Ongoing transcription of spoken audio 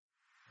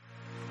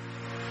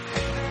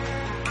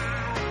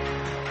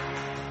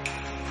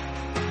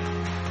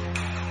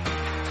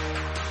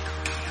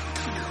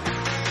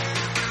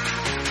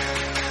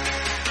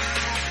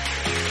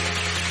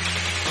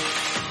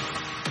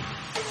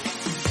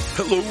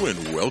Hello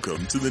and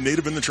welcome to The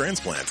Native and the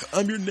Transplant.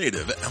 I'm your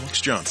native, Alex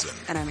Johnson.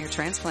 And I'm your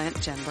transplant,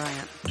 Jen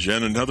Bryant.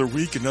 Jen, another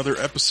week, another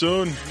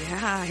episode.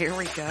 Yeah, here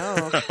we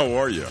go. How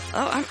are you?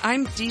 Oh,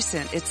 I'm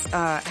decent. It's,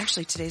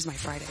 actually today's my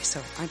Friday,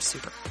 so I'm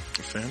super.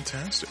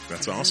 Fantastic.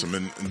 That's awesome.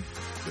 And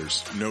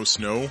there's no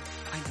snow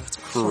I know it's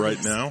for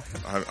right now.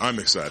 I'm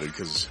excited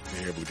because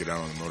being able to get out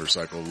on the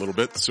motorcycle a little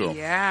bit. So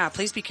yeah,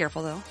 please be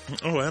careful though.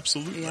 Oh,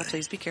 absolutely. Yeah,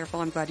 please be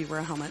careful. I'm glad you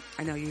wear a helmet.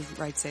 I know you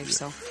ride safe,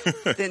 so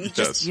then Yes.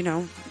 just, you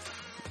know,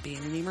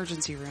 being in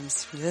emergency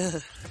rooms.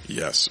 Ugh.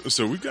 Yes.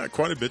 So we've got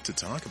quite a bit to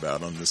talk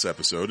about on this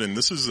episode, and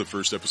this is the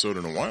first episode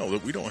in a while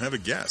that we don't have a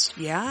guest.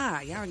 Yeah,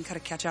 we can kind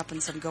of catch up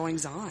on some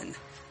goings on.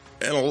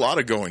 And a lot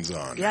of goings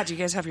on. Yeah, do you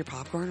guys have your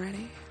popcorn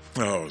ready?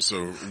 Oh,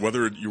 so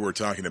whether you were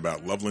talking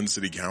about Loveland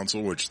City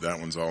Council, which that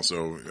one's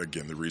also,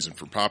 again, the reason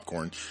for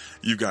popcorn,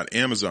 you've got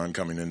Amazon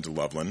coming into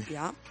Loveland.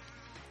 Yeah.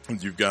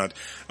 You've got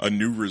a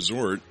new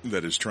resort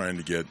that is trying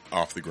to get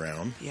off the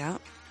ground. Yeah.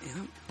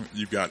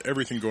 You've got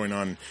everything going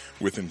on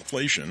with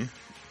inflation,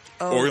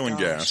 Oh, oil and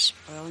gosh. gas,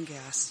 Oil and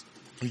gas.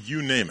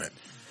 you name it.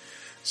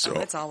 So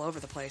It's all over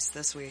the place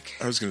this week.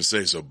 I was going to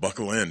say, so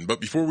buckle in.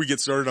 But before we get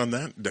started on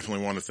that,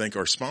 definitely want to thank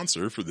our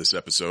sponsor for this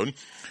episode,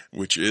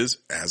 which is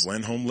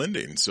Aslan Home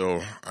Lending.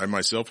 So I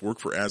myself work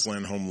for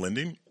Aslan Home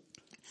Lending.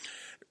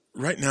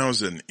 Right now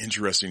is an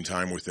interesting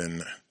time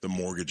within the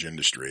mortgage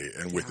industry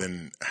and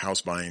within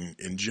house buying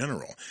in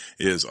general.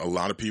 Is a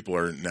lot of people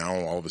are now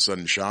all of a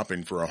sudden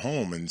shopping for a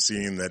home and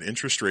seeing that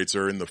interest rates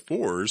are in the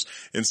 4s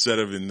instead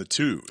of in the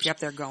 2s. Yep,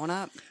 they're going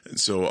up. And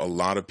so a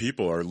lot of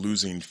people are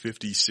losing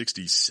 $50,000,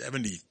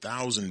 $60,000,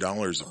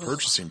 $70,000 of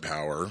purchasing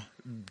power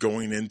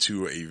going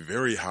into a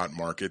very hot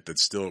market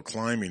that's still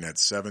climbing at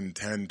 7,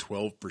 10,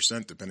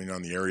 12% depending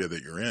on the area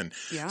that you're in.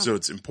 Yeah. So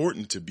it's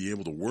important to be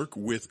able to work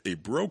with a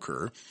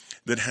broker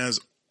that has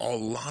a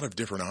lot of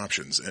different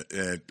options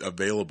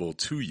available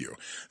to you.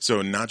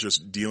 So not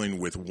just dealing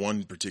with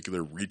one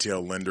particular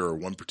retail lender or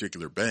one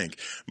particular bank,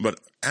 but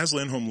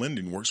Aslan Home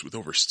Lending works with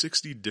over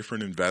 60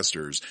 different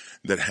investors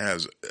that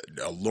has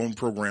a loan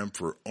program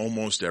for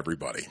almost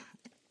everybody.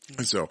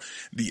 And so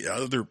the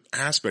other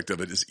aspect of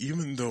it is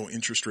even though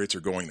interest rates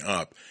are going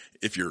up,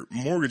 if your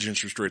mortgage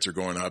interest rates are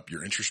going up,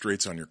 your interest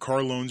rates on your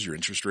car loans, your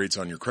interest rates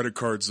on your credit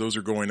cards, those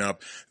are going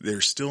up,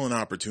 there's still an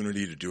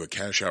opportunity to do a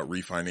cash out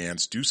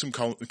refinance, do some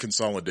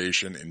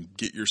consolidation, and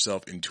get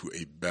yourself into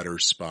a better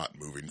spot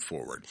moving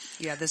forward.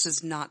 Yeah, this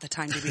is not the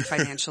time to be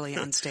financially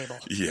unstable.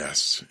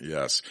 Yes.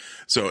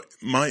 So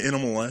my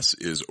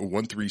NMLS is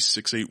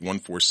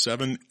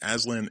 1368147.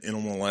 Aslan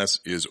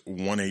NMLS is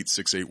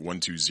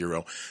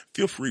 1868120.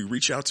 Feel free,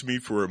 reach out to me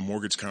for a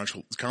mortgage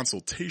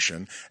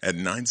consultation at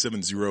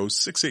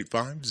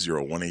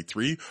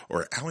 970-685-0183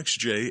 or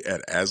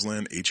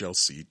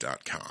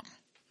alexj@aslanhlc.com.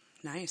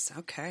 Nice.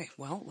 Okay.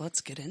 Well,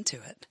 let's get into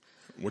it.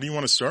 What do you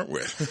want to start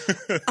with?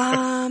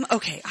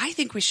 Okay. I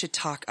think we should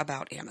talk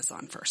about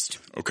Amazon first.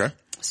 Okay.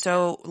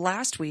 So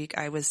last week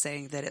I was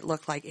saying that it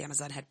looked like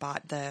Amazon had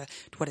bought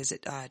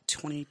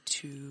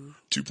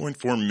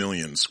 2.4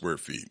 million square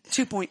feet.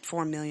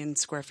 2.4 million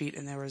square feet.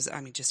 And there was,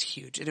 just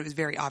huge. And it was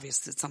very obvious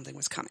that something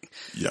was coming.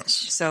 Yes.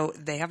 So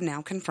they have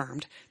now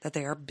confirmed that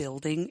they are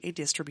building a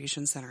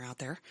distribution center out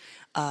there,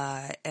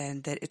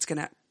 and that it's going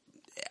to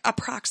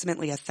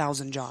approximately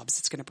 1,000 jobs.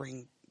 It's going to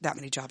bring that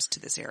many jobs to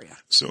this area.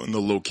 So in the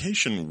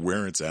location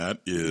where it's at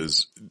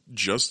is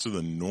just to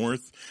the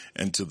north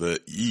and to the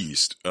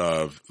east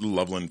of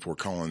Loveland Fort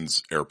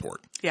Collins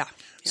Airport. Yeah.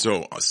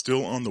 So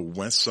still on the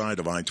west side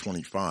of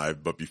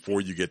I-25, but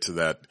before you get to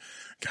that,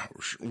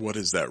 gosh, what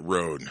is that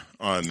road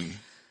on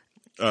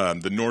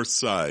the north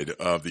side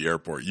of the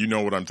airport? You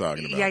know what I'm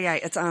talking about. Yeah.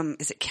 It's,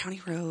 is it County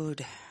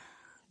Road?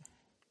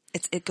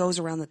 It goes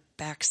around the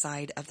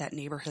backside of that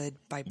neighborhood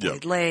by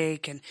Boyd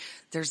Lake, and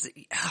there's,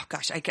 I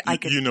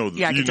could, you know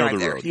I could drive the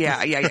there. road.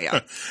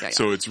 Yeah.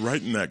 So it's right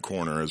in that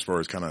corner as far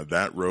as kind of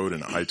that road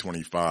and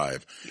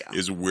I-25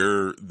 is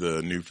where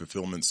the new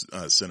fulfillment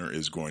center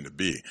is going to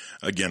be.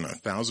 Again,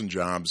 1,000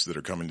 jobs that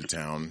are coming to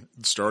town,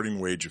 starting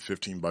wage of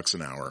 $15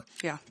 an hour.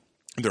 Yeah.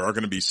 There are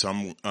going to be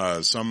some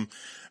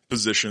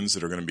positions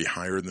that are going to be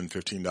higher than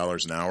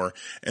 $15 an hour.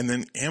 And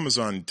then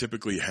Amazon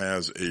typically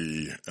has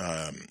an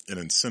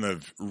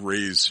incentive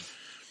raise.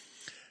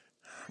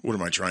 What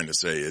am I trying to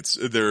say? It's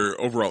their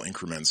overall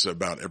increments.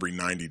 About every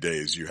 90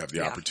 days, you have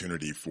the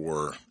opportunity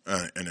for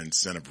an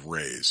incentive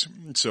raise.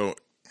 So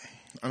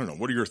I don't know.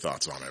 What are your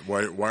thoughts on it?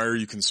 Why are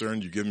you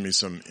concerned? You've given me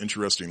some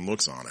interesting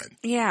looks on it.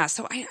 Yeah.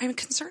 So I'm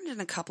concerned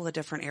in a couple of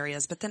different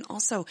areas, but then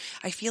also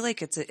I feel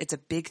like it's a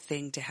big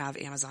thing to have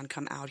Amazon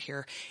come out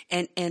here,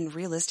 and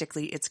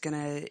realistically it's going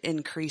to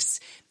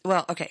increase.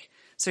 Well, okay.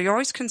 So you're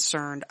always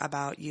concerned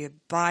about you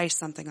buy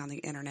something on the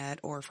internet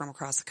or from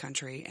across the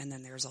country, and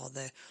then there's all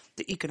the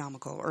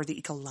economical or the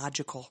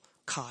ecological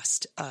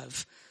cost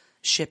of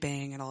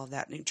shipping and all of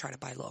that, and you try to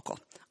buy local.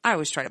 I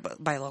always try to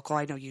buy local.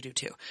 I know you do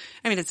too.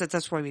 I mean,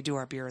 that's why we do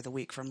our beer of the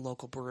week from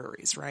local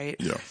breweries, right?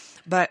 Yeah.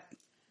 But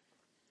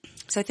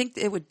so I think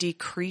it would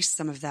decrease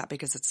some of that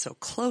because it's so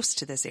close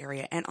to this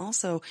area. And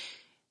also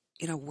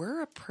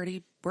we're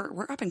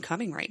up and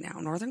coming right now.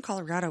 Northern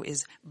Colorado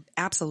is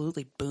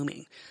absolutely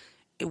booming.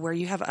 Where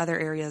you have other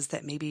areas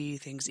that maybe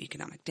things,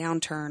 economic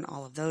downturn,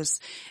 all of those,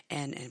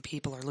 and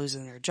people are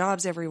losing their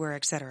jobs everywhere,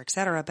 et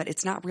cetera, but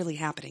it's not really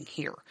happening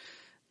here.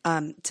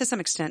 To some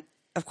extent,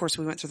 of course,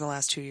 we went through the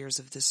last 2 years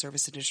of the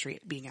service industry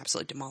being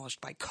absolutely demolished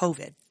by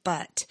COVID,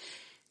 but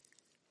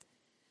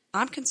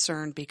I'm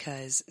concerned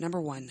because,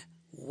 number one,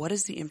 what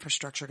is the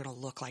infrastructure going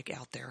to look like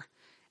out there?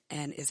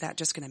 And is that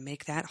just going to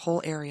make that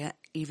whole area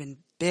even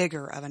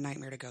bigger of a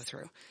nightmare to go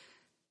through?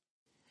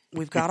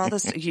 We've got all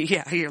this.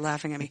 Yeah, you're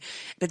laughing at me.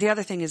 But the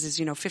other thing is,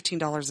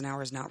 $15 an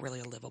hour is not really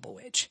a livable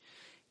wage.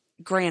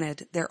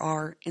 Granted, there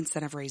are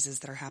incentive raises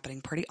that are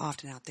happening pretty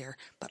often out there,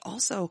 but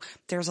also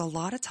there's a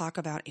lot of talk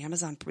about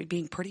Amazon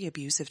being pretty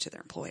abusive to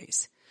their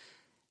employees.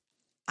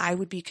 I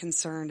would be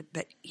concerned,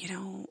 but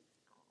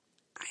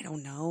I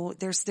don't know.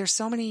 There's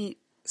so many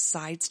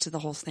sides to the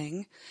whole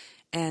thing,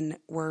 and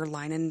we're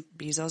lining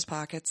Bezos'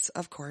 pockets,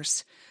 of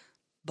course,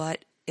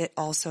 but it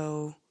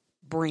also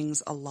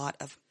brings a lot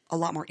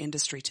more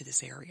industry to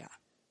this area.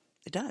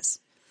 It does.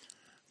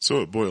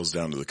 So it boils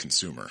down to the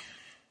consumer.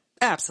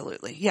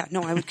 Absolutely. Yeah.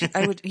 No,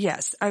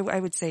 yes, I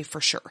would say for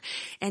sure.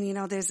 And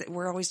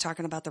we're always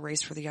talking about the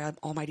race for the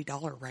almighty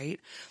dollar, right?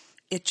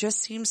 It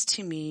just seems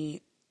to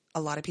me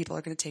a lot of people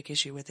are going to take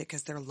issue with it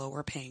because they're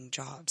lower paying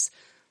jobs.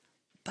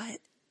 But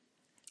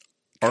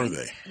are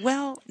they?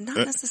 Well, not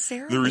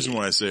necessarily. The reason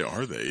why I say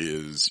are they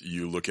is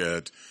you look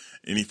at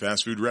any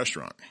fast food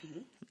restaurant,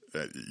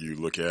 you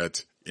look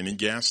at any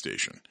gas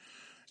station,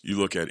 you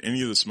look at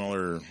any of the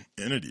smaller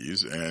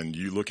entities, and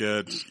you look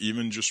at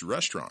even just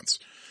restaurants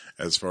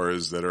as far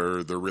as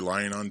they're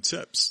relying on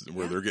tips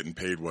where they're getting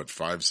paid,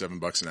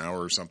 $5-7 an hour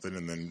or something.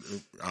 And then,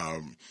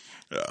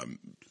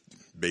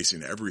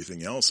 basing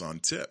everything else on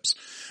tips.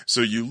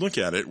 So you look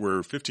at it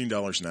where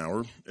 $15 an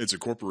hour, it's a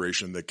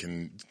corporation that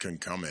can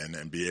come in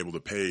and be able to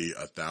pay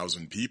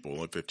 1,000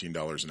 people at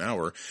 $15 an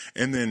hour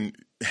and then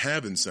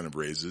have incentive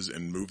raises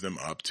and move them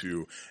up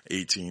to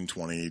 18,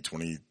 20,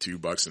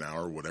 $22 an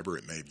hour, whatever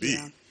it may be.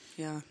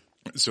 Yeah.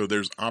 So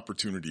there's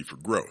opportunity for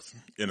growth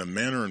in a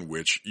manner in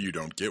which you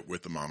don't get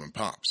with the mom and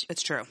pops.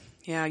 It's true.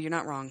 Yeah, you're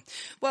not wrong.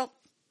 Well,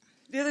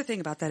 the other thing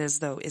about that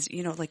is like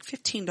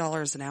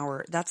 $15 an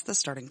hour, that's the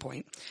starting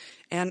point.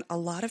 And a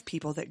lot of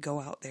people that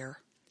go out there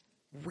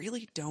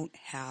really don't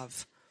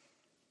have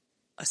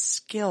a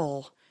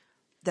skill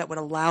that would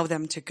allow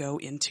them to go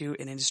into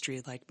an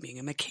industry like being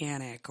a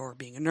mechanic or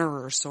being a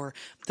nurse or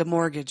the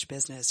mortgage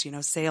business,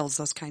 sales,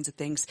 those kinds of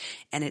things.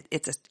 And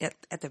it's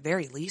at the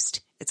very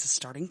least, it's a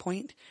starting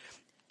point.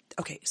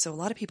 Okay, so a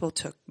lot of people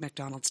took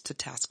McDonald's to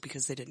task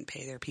because they didn't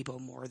pay their people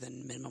more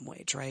than minimum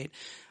wage, right?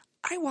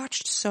 I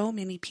watched so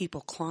many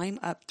people climb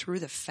up through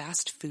the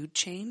fast food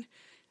chain,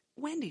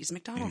 Wendy's,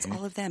 McDonald's,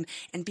 all of them,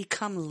 and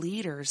become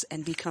leaders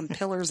and become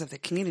pillars of the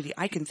community.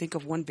 I can think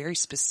of one very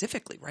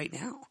specifically right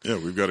now. Yeah,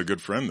 we've got a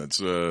good friend that's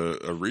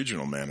a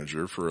regional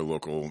manager for a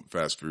local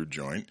fast food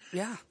joint.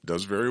 Yeah.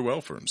 Does very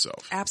well for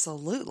himself.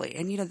 Absolutely.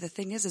 And the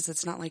thing is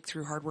it's not like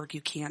through hard work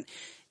you can't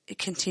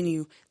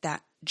continue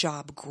that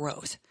job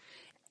growth.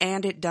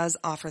 And it does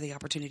offer the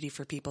opportunity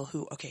for people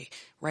who, okay,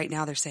 right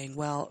now they're saying,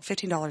 well,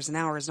 $15 an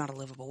hour is not a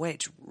livable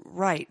wage.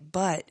 Right.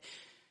 But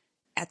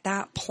at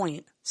that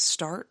point,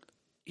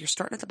 you're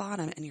starting at the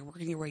bottom and you're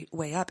working your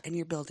way up and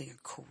you're building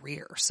a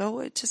career.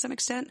 So to some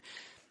extent,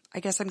 I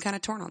guess I'm kind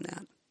of torn on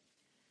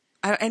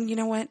that. And you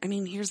know what? I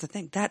mean, here's the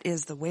thing. That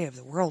is the way of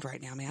the world right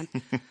now, man.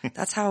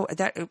 That's how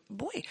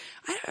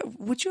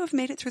would you have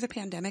made it through the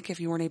pandemic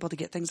if you weren't able to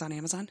get things on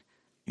Amazon?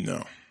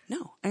 No.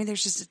 I mean,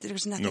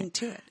 there's nothing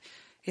to it.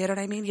 You know what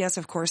I mean? Yes,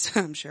 of course,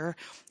 I'm sure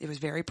it was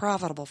very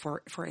profitable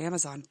for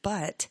Amazon,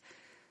 but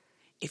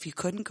if you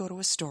couldn't go to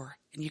a store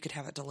and you could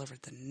have it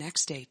delivered the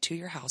next day to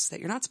your house that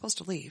you're not supposed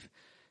to leave,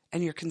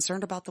 and you're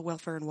concerned about the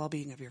welfare and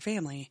well-being of your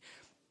family,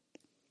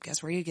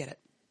 guess where you get it?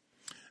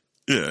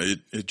 Yeah,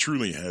 it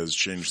truly has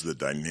changed the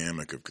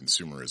dynamic of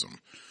consumerism.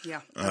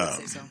 Yeah, I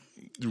would say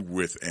so.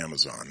 With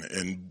Amazon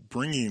and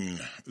bringing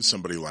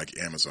somebody like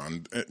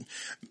Amazon.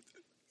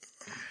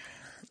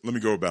 Let me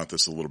go about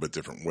this a little bit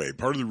different way.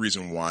 Part of the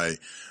reason why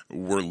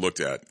we're looked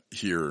at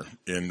here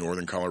in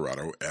Northern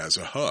Colorado as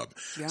a hub.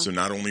 Yeah. So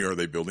not only are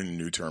they building a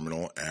new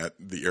terminal at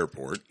the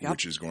airport,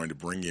 which is going to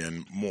bring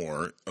in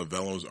more,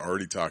 Avelo's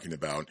already talking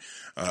about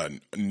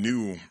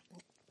new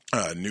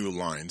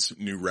lines,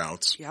 new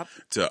routes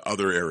to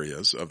other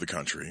areas of the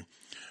country.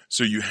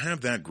 So you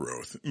have that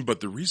growth, but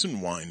the reason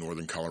why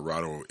Northern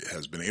Colorado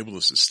has been able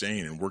to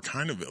sustain, and we're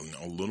kind of in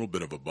a little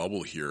bit of a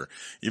bubble here,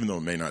 even though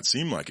it may not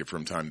seem like it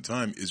from time to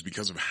time, is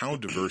because of how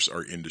diverse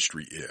our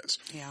industry is.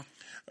 Yeah.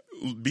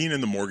 being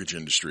in the mortgage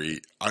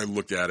industry, I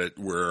looked at it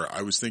where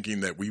I was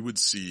thinking that we would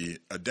see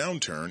a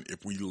downturn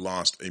if we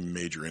lost a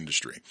major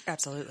industry.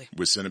 Absolutely.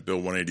 With Senate Bill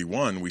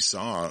 181, we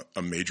saw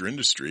a major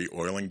industry,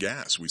 oil and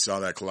gas. We saw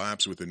that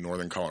collapse within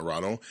northern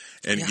Colorado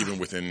and even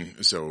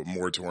within, so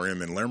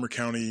moratorium in Larimer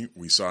County.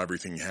 We saw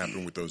everything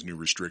happen with those new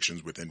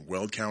restrictions within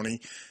Weld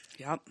County.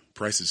 Yep.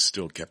 Prices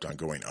still kept on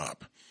going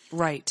up.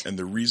 Right. And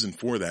the reason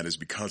for that is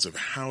because of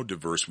how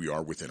diverse we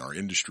are within our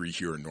industry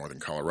here in northern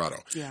Colorado.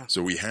 Yeah.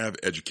 So we have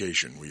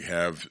education. We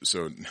have,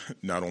 so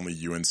not only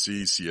UNC,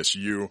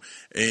 CSU,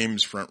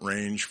 Ames, Front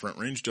Range. Front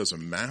Range does a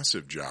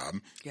massive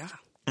job. Yeah.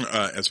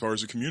 As far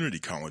as a community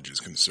college is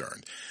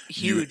concerned.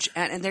 Huge.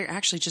 And they're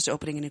actually just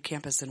opening a new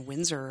campus in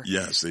Windsor.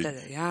 Yes.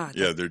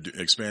 They're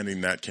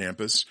expanding that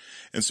campus.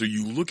 And so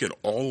you look at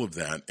all of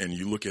that and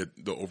you look at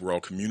the overall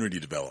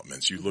community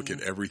developments. You look at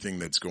everything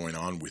that's going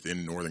on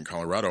within northern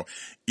Colorado.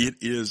 It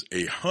is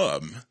a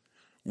hub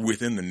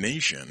within the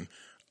nation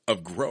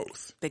of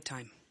growth. Big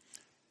time.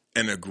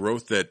 And a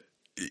growth that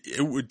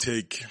it would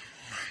take,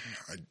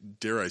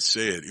 dare I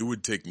say it, it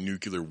would take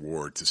nuclear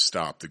war to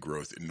stop the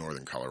growth in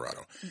northern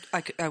Colorado.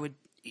 I would,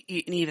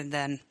 and even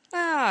then,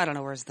 I don't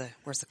know, where's the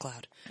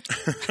cloud?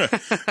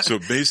 So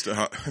based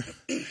off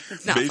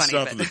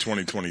of the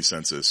 2020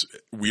 census,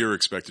 we are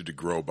expected to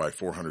grow by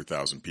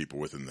 400,000 people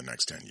within the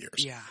next 10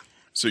 years. Yeah.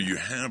 So you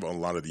have a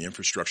lot of the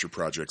infrastructure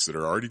projects that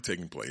are already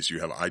taking place. You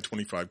have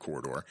I-25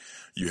 corridor.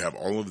 You have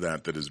all of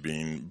that is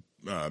being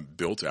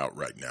built out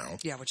right now.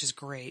 Yeah, which is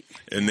great.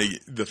 And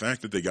the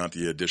fact that they got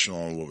the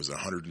additional, what was it,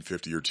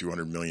 $150 or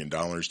 $200 million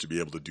to be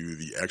able to do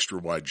the extra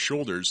wide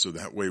shoulders. So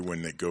that way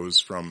when it goes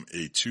from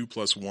a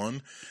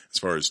 2+1, as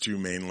far as 2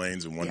 main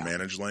lanes and 1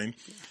 managed lane,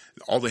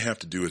 all they have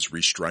to do is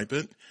restripe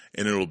it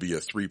and it'll be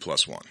a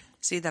 3+1.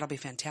 See, that'll be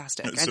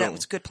fantastic. And that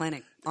was good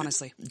planning,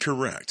 honestly.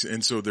 Correct.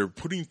 And so they're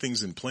putting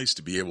things in place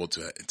to be able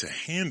to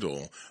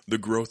handle the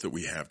growth that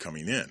we have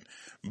coming in.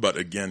 But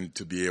again,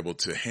 to be able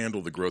to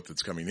handle the growth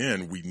that's coming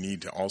in, we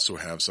need to also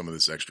have some of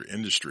this extra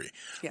industry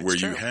where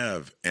you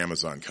have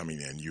Amazon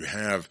coming in. You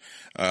have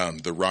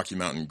the Rocky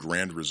Mountain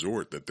Grand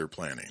Resort that they're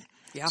planning.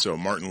 Yeah. So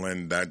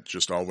Martinland, that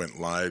just all went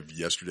live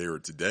yesterday or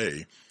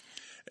today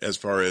as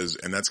far as,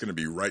 and that's going to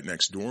be right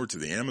next door to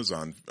the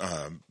Amazon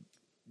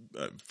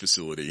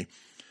facility.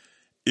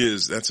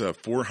 That's a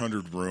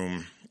 400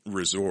 room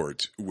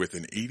resort with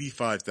an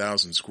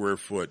 85,000 square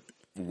foot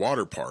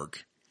water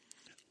park,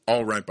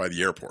 all right by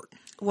the airport.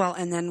 Well,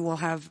 and then we'll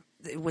have,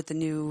 with the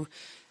new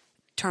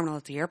terminal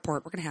at the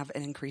airport, we're going to have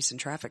an increase in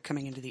traffic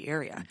coming into the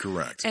area.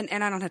 Correct.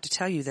 And I don't have to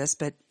tell you this,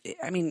 but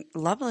I mean,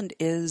 Loveland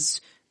is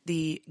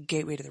the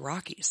gateway to the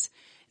Rockies.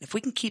 If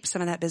we can keep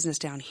some of that business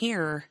down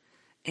here,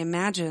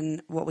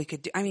 imagine what we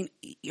could do. I mean,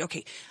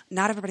 okay,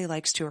 not everybody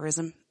likes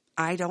tourism.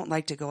 I don't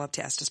like to go up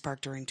to Estes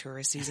Park during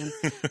tourist season.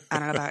 I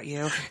don't know about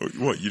you.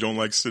 What, you don't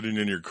like sitting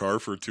in your car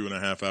for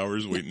 2.5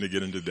 hours waiting to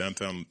get into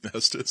downtown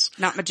Estes?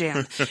 Not my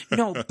jam.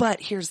 No,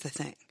 but here's the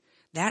thing.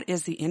 That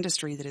is the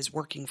industry that is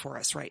working for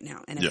us right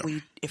now.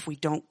 And if we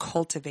don't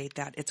cultivate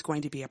that, it's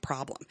going to be a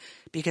problem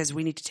because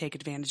we need to take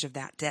advantage of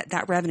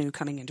that revenue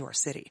coming into our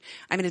city.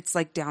 I mean, it's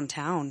like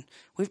downtown.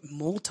 We have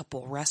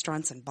multiple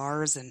restaurants and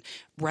bars and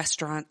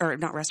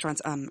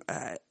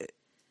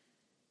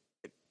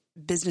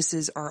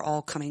businesses are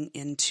all coming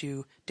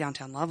into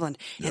downtown Loveland,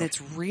 and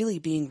it's really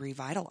being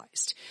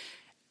revitalized.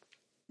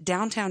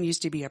 Downtown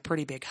used to be a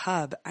pretty big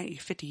hub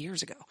 50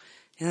 years ago,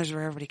 and that's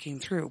where everybody came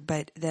through.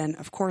 But then,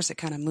 of course, it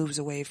kind of moves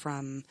away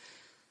from...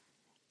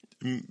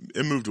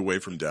 It moved away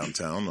from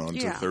downtown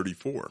onto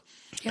 34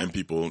 and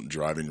people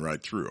driving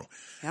right through.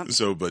 Yep.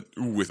 So, but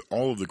with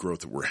all of the growth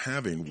that we're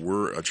having,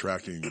 we're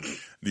attracting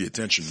the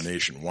attention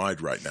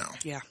nationwide right now.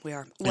 Yeah, we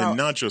are. Well, and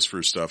not just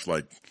for stuff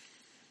like...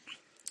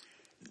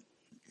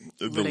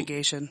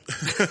 litigation.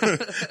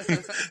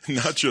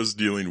 Not just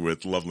dealing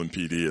with Loveland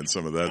PD and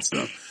some of that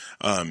stuff.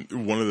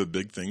 One of the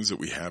big things that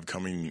we have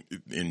coming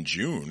in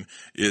June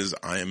is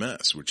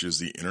IMS, which is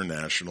the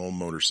International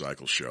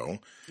Motorcycle Show.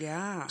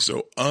 Yeah.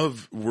 So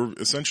we're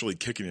essentially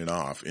kicking it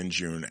off in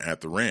June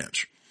at the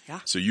ranch. Yeah.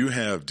 So you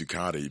have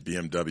Ducati,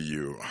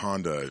 BMW,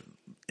 Honda,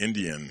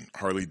 Indian,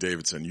 Harley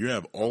Davidson. You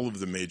have all of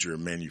the major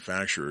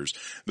manufacturers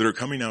that are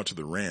coming out to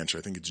the ranch.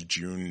 I think it's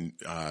June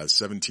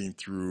 17th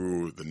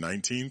through the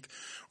 19th,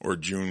 or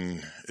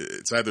June.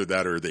 It's either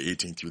that or the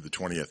 18th through the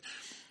 20th.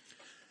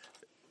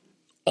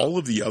 All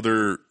of the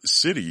other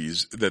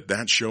cities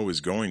that show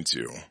is going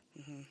to,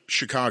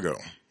 Chicago,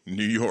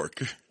 New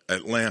York,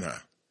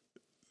 Atlanta,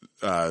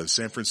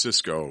 San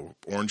Francisco,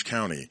 Orange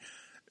County,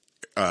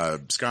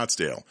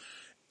 Scottsdale,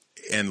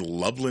 and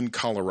Loveland,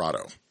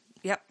 Colorado.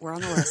 Yep, we're on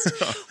the list.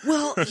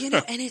 Well,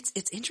 and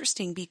it's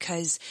interesting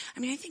because, I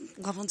mean, I think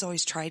Loveland's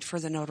always tried for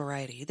the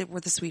notoriety that we're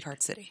the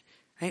sweetheart city,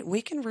 right?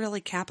 We can really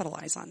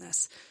capitalize on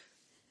this.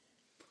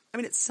 I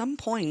mean, at some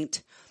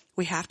point,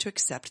 we have to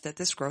accept that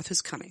this growth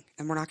is coming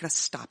and we're not going to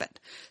stop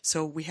it.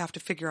 So we have to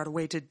figure out a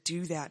way to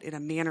do that in a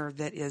manner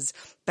that is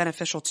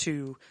beneficial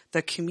to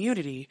the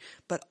community,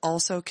 but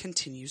also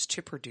continues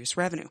to produce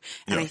revenue.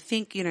 And I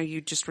think,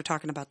 you just were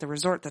talking about the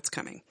resort that's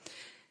coming.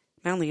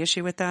 My only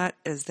issue with that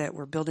is that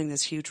we're building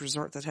this huge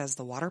resort that has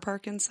the water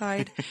park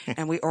inside,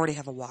 and we already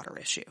have a water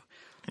issue.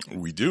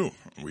 We do.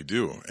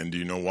 And do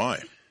you know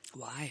why?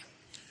 Why?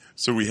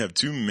 So we have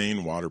two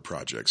main water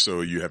projects.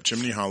 So you have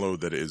Chimney Hollow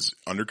that is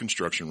under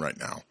construction right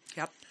now.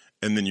 Yep.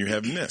 And then you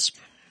have NISP,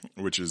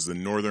 which is the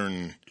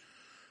Northern,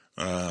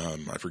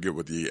 I forget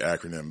what the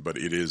acronym, but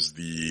it is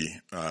the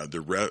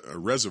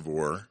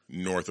reservoir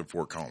north of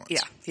Fort Collins.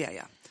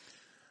 Yeah.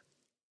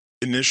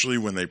 Initially,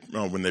 when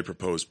they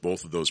proposed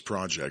both of those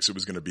projects, it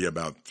was going to be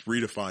about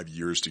 3 to 5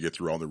 years to get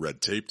through all the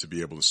red tape to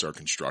be able to start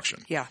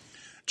construction. Yeah.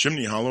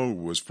 Chimney Hollow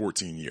was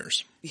 14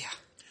 years. Yeah.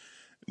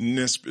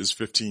 NISP is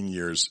 15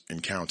 years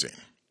and counting.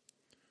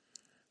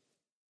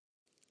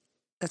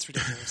 That's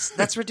ridiculous.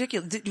 That's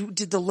ridiculous.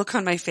 Did the look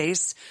on my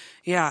face?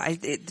 Yeah,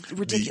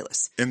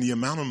 ridiculous. And the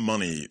amount of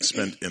money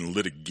spent in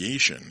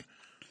litigation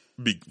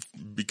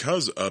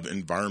because of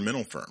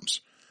environmental firms.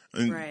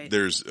 And right.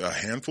 There's a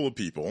handful of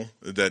people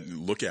that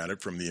look at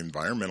it from the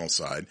environmental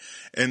side,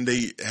 and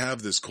they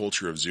have this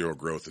culture of zero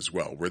growth as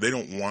well, where they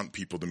don't want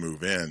people to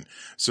move in.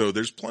 So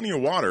there's plenty of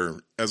water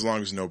as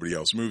long as nobody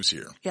else moves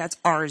here. Yeah, it's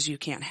ours. You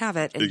can't have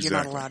it, and Exactly.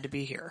 You're not allowed to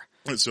be here.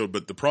 So,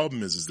 but the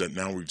problem is that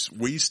now we've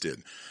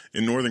wasted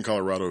in northern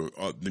Colorado,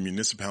 the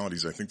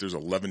municipalities, I think there's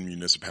 11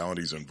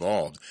 municipalities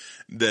involved,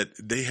 that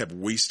they have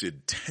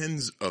wasted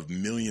tens of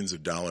millions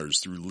of dollars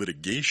through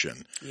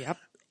litigation Yep.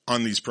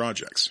 on these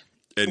projects.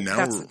 And now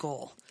That's the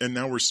goal. And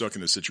now we're stuck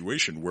in a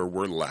situation where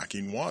we're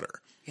lacking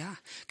water. Yeah,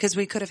 because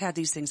we could have had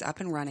these things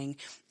up and running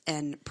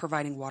and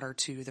providing water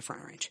to the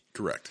Front Range.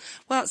 Correct.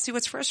 Well, see,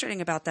 what's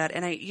frustrating about that,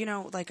 and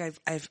like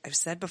I've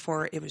said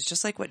before, it was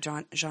just like what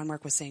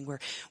Jean-Marc was saying,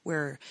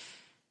 where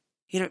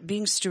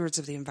being stewards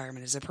of the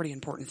environment is a pretty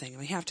important thing, and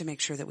we have to make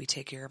sure that we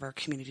take care of our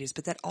communities.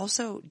 But that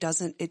also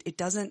doesn't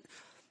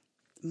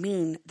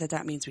mean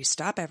that means we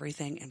stop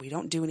everything and we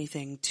don't do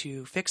anything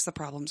to fix the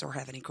problems or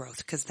have any growth,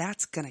 because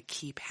that's going to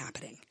keep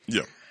happening.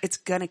 Yeah. It's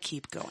going to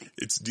keep going.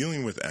 It's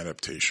dealing with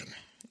adaptation.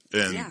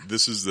 And Yeah.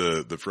 This is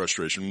the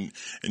frustration.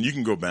 And you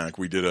can go back.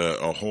 We did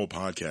a whole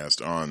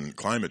podcast on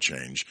climate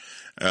change,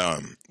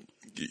 and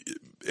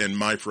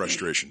my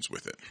frustrations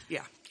with it.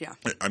 Yeah.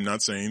 I'm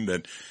not saying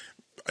that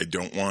I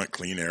don't want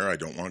clean air. I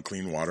don't want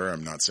clean water.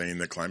 I'm not saying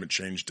that climate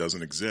change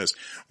doesn't exist.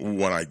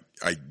 What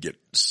I get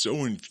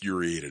so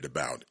infuriated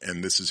about,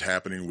 and this is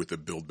happening with the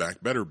Build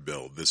Back Better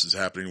bill. This is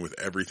happening with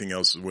everything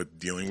else with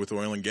dealing with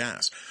oil and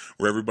gas,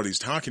 where everybody's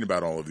talking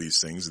about all of these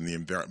things and the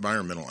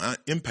environmental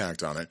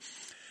impact on it.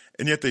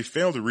 And yet they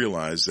fail to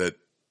realize that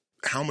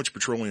how much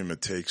petroleum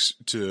it takes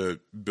to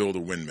build a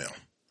windmill.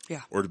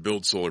 Yeah. Or to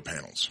build solar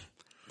panels.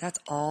 That's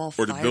all.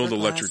 Or to build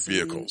electric fiberglass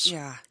vehicles.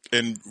 Yeah.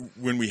 And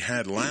when we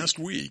had last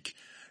week,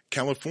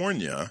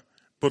 California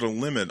put a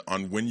limit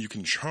on when you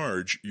can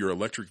charge your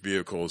electric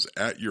vehicles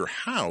at your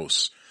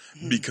house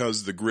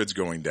because the grid's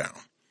going down.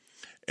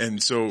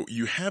 And so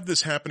you have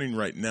this happening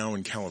right now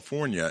in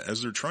California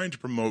as they're trying to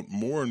promote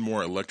more and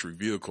more electric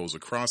vehicles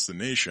across the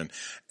nation,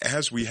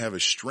 as we have a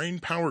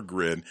strained power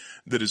grid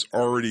that is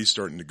already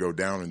starting to go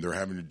down, and they're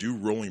having to do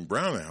rolling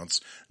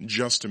brownouts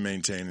just to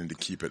maintain and to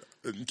keep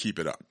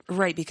it up.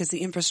 Right, because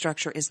the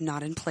infrastructure is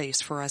not in place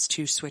for us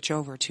to switch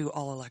over to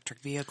all electric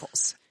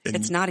vehicles.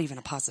 It's not even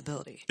a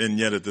possibility. And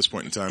yet at this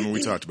point in time, and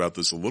we talked about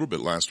this a little bit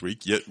last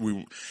week, yet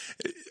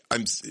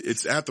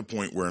it's at the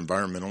point where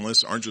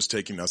environmentalists aren't just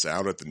taking us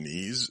out at the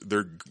knees,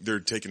 they're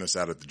taking us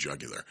out at the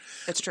jugular.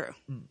 It's true.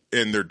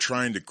 And they're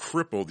trying to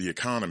cripple the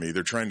economy.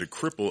 They're trying to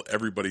cripple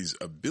everybody's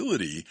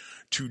ability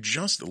to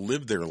just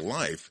live their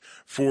life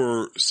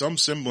for some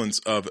semblance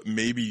of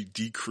maybe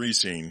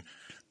decreasing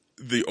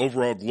the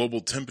overall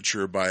global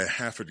temperature by a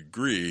half a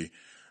degree.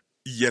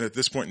 Yet at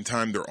this point in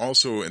time, they're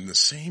also in the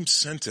same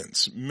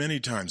sentence,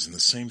 many times in the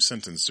same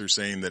sentence, they're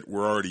saying that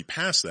we're already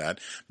past that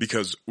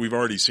because we've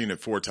already seen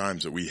it 4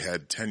 times that we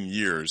had 10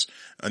 years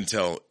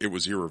until it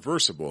was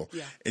irreversible.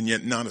 Yeah. And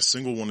yet not a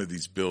single one of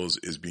these bills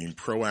is being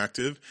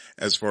proactive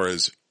as far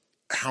as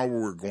how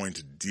we're going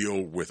to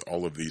deal with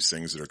all of these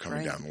things that are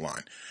coming down the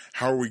line.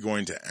 How are we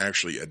going to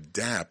actually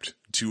adapt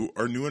to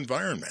our new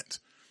environment?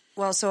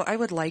 Well, so I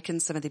would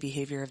liken some of the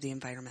behavior of the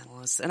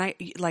environmentalists. And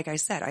like I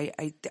said,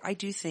 I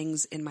do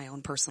things in my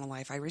own personal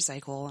life. I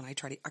recycle, and I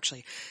try to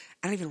I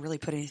don't even really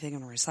put anything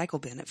in a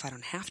recycle bin if I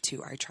don't have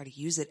to. I try to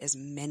use it as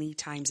many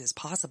times as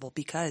possible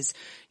because,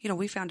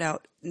 we found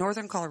out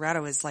northern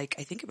Colorado is I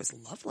think it was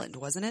Loveland,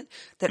 wasn't it?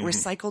 That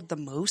recycled the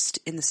most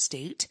in the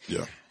state.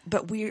 Yeah.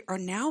 But we are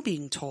now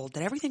being told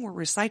that everything we're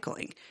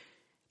recycling,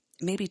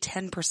 maybe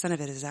 10% of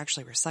it is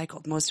actually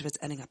recycled. Most of it's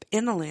ending up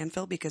in the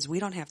landfill because we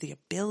don't have the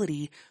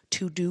ability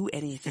to do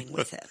anything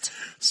with it.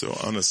 So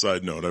on a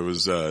side note, I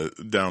was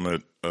down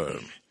at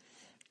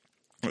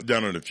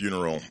a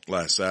funeral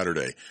last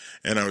Saturday,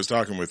 and I was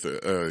talking with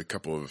a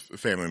couple of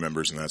family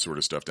members and that sort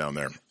of stuff down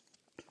there.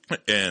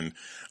 And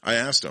I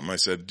asked them, I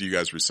said, do you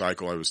guys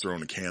recycle? I was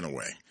throwing a can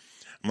away.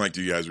 I'm like,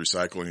 do you guys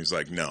recycle? And he's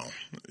like, no,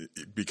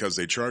 because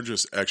they charge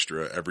us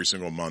extra every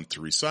single month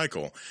to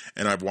recycle.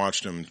 And I've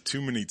watched them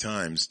too many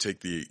times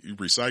take the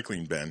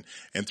recycling bin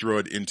and throw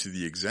it into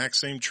the exact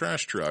same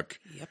trash truck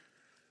Yep.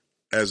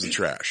 as the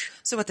trash.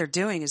 So what they're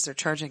doing is they're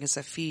charging us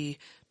a fee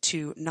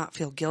to not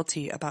feel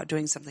guilty about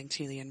doing something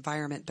to the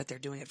environment, but they're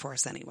doing it for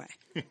us anyway.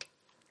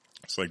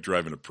 It's like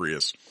driving a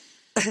Prius.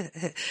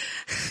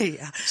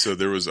 Yeah. So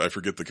there was, I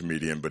forget the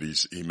comedian, but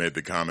he made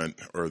the comment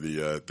or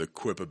the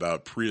quip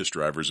about Prius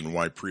drivers and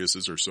why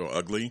Priuses are so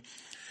ugly.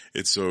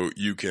 It's so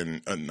you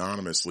can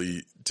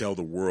anonymously tell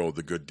the world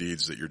the good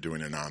deeds that you're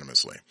doing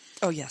anonymously.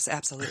 Oh yes,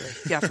 absolutely.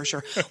 Yeah, for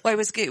sure. Well,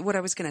 what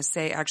I was going to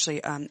say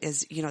actually,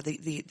 is,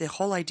 the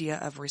whole idea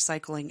of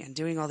recycling and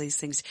doing all these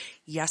things.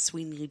 Yes,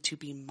 we need to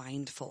be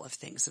mindful of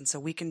things. And so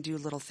we can do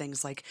little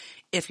things like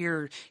if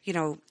you're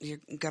going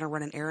to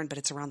run an errand, but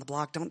it's around the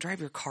block, don't drive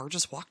your car,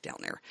 just walk down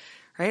there.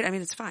 Right? I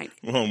mean, it's fine.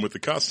 Well, and with the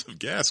cost of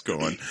gas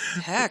going.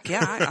 Heck,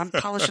 yeah, I'm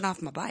polishing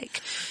off my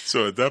bike.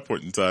 So at that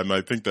point in time,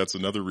 I think that's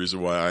another reason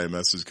why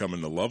IMS is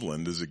coming to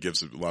Loveland is it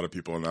gives a lot of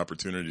people an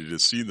opportunity to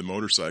see the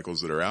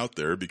motorcycles that are out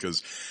there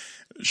because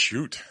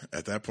shoot,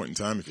 at that point in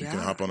time, if you can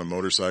hop on a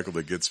motorcycle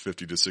that gets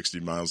 50 to 60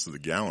 miles to the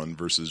gallon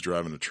versus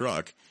driving a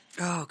truck.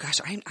 Oh gosh,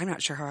 I'm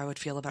not sure how I would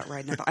feel about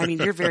riding a bike. I mean,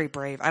 you're very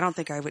brave. I don't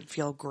think I would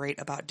feel great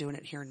about doing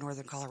it here in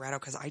northern Colorado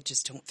because I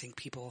just don't think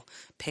people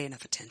pay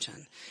enough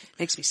attention. It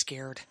makes me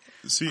scared,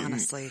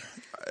 honestly.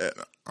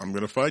 I'm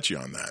going to fight you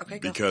on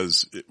that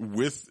because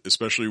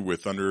especially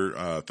with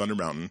Thunder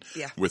Mountain,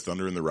 with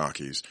Thunder in the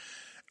Rockies,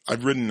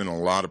 I've ridden in a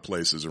lot of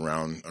places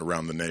around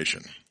the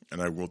nation.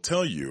 And I will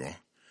tell you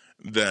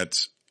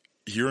that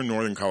here in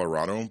northern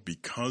Colorado,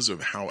 because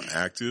of how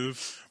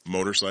active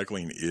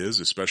motorcycling is,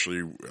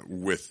 especially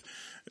with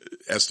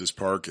Estes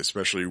Park,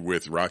 especially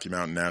with Rocky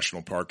Mountain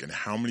National Park, and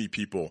how many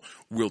people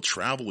will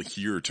travel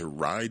here to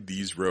ride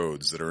these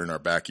roads that are in our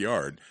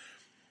backyard,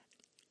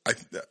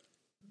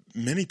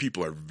 many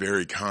people are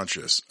very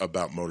conscious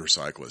about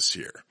motorcyclists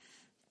here.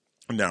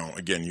 Now,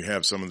 again, you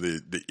have some of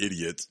the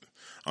idiots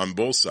on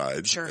both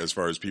sides as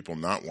far as people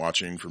not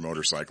watching for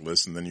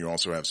motorcyclists, and then you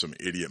also have some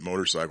idiot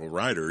motorcycle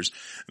riders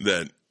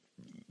that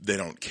they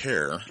don't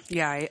care.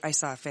 Yeah, I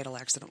saw a fatal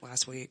accident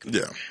last week.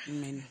 Yeah. I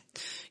mean,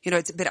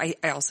 but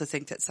I also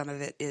think that some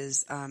of it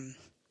is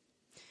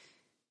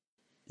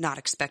not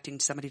expecting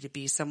somebody to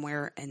be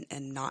somewhere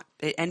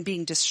and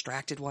being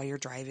distracted while you're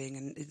driving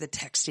and the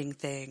texting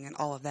thing and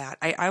all of that.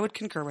 I would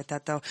concur with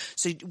that though.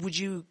 So would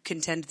you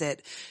contend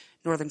that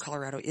northern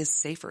Colorado is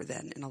safer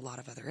than in a lot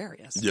of other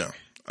areas? Yeah.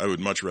 I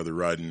would much rather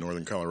ride in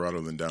northern Colorado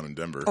than down in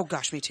Denver. Oh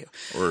gosh, me too.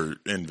 Or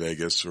in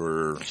Vegas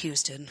or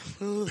Houston.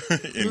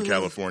 In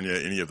California,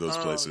 any of those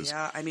places.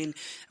 Yeah. I mean,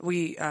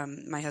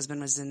 my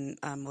husband was in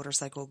a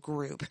motorcycle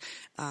group.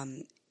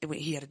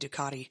 He had a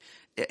Ducati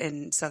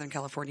in Southern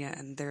California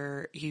and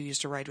he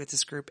used to ride with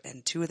this group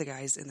and two of the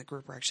guys in the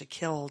group were actually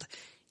killed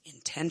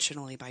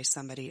intentionally by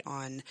somebody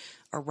on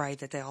a ride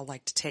that they all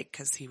liked to take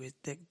because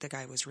the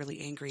guy was really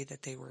angry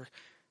that they were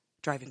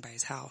driving by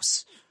his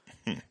house.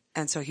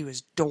 And so he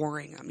was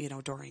dooring them,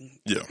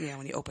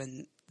 when he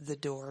opened the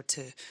door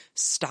to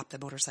stop the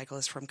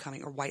motorcyclist from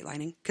coming, or white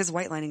lining, because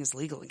white lining is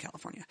legal in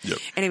California. Yep.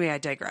 Anyway, I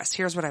digress.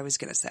 Here's what I was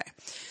going to say.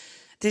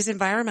 These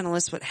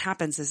environmentalists, what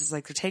happens is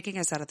like they're taking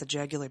us out of the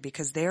jugular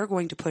because they are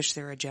going to push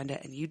their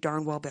agenda and you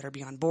darn well better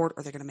be on board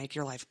or they're going to make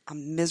your life a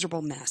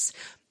miserable mess.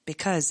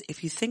 Because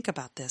if you think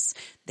about this,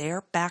 they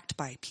are backed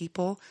by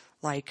people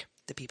like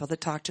the people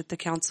that talked at the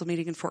council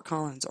meeting in Fort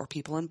Collins or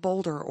people in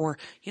Boulder or,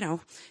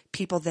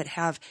 people that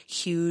have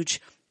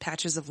huge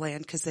patches of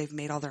land because they've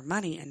made all their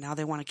money and now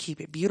they want to keep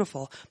it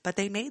beautiful. But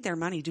they made their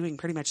money doing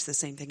pretty much the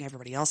same thing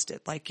everybody else did.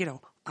 Like,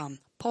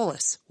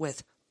 Polis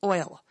with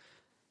oil.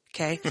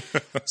 Okay.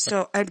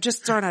 So I'm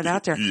just throwing it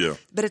out there. Yeah.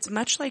 But it's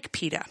much like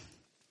PETA,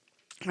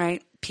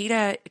 right?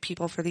 PETA,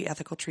 People for the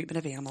Ethical Treatment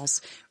of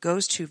Animals,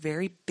 goes to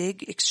very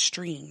big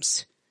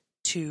extremes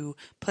to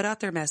put out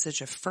their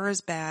message of fur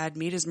is bad,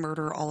 meat is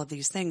murder, all of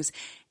these things.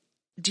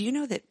 Do you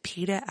know that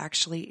PETA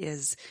actually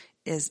is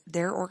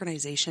their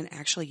organization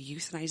actually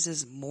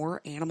euthanizes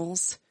more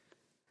animals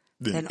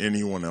than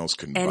anyone else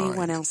combined?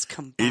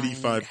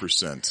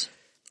 85%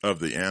 of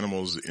the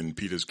animals in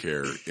PETA's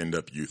care end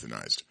up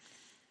euthanized.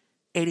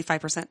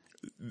 85%?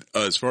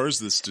 As far as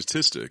the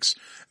statistics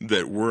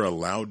that we're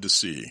allowed to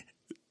see,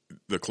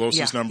 the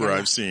closest number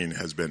I've seen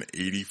has been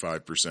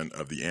 85%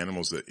 of the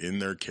animals that in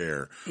their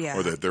care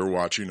or that they're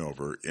watching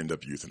over end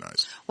up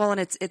euthanized. Well, and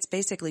it's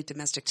basically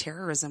domestic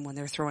terrorism when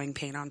they're throwing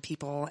paint on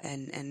people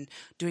and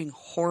doing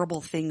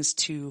horrible things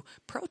to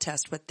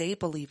protest what they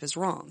believe is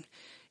wrong.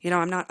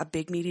 I'm not a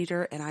big meat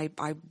eater and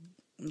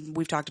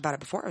we've talked about it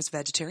before. I was a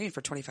vegetarian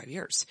for 25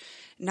 years.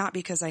 Not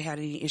because I had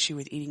any issue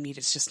with eating meat.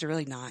 It's just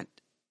really not.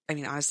 I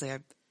mean, honestly, I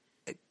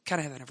kind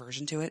of have an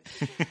aversion to it.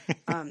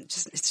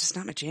 It's just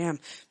not my jam,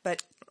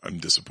 but I'm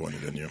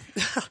disappointed in you,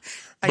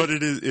 but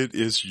it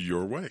is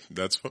your way.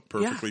 That's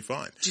perfectly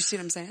fine. Do you see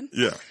what I'm saying?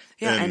 Yeah.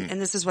 Yeah.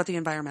 And this is what the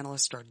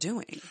environmentalists are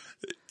doing.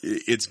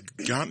 It's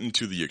gotten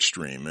to the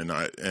extreme and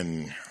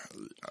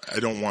I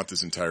don't want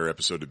this entire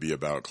episode to be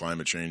about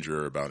climate change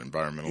or about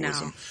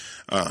environmentalism.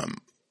 No.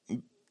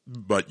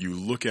 But you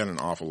look at an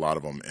awful lot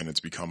of them and it's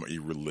become a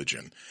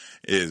religion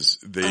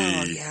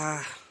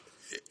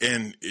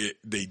and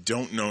they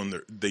don't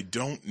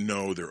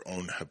know their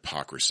own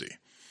hypocrisy.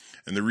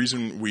 And the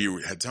reason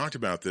we had talked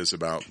about this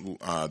about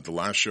the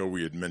last show,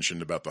 we had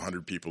mentioned about the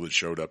 100 people that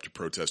showed up to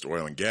protest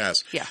oil and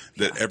gas,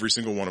 every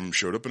single one of them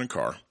showed up in a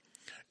car.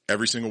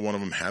 Every single one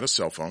of them had a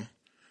cell phone.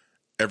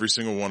 Every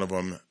single one of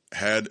them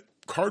had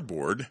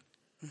cardboard,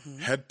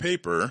 had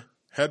paper,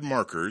 had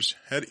markers,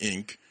 had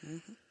ink.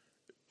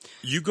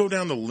 You go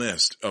down the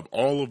list of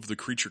all of the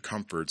creature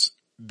comforts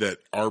that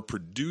are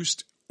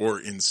produced or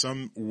in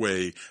some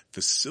way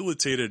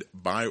facilitated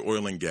by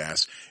oil and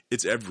gas.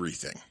 It's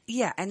everything.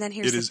 Yeah, and then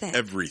here's the thing. It is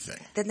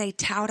everything. Then they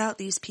tout out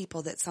these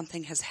people that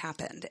something has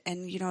happened.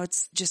 And,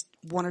 it's just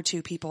one or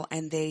two people,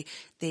 and they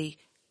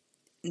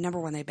number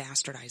one, they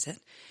bastardize it.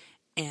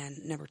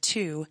 And number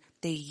two,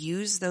 they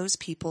use those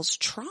people's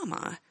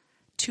trauma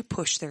to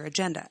push their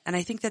agenda. And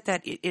I think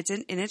that it's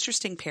an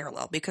interesting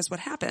parallel, because what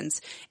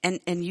happens, and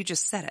you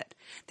just said it,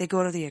 they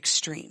go to the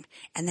extreme.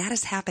 And that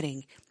is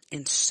happening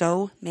in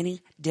so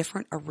many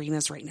different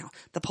arenas right now.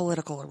 The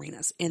political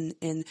arenas, in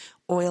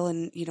oil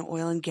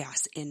and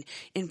gas, in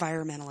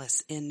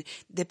environmentalists, in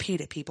the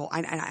PETA people.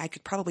 I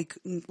could probably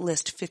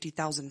list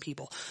 50,000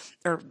 people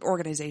or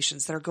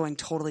organizations that are going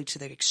totally to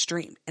the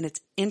extreme. And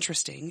it's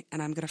interesting,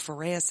 and I'm going to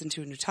foray us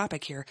into a new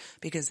topic here,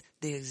 because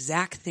the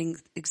exact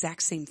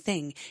same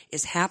thing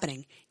is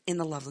happening in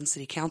the Loveland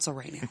City Council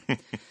right now.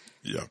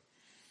 Yeah.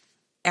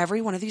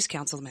 Every one of these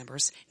council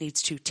members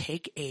needs to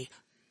take a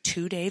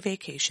 2-day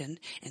vacation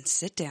and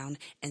sit down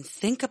and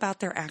think about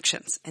their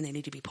actions, and they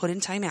need to be put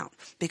in timeout,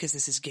 because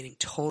this is getting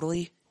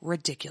totally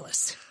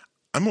ridiculous.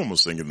 I'm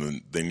almost thinking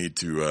that they need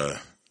to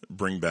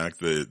bring back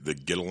the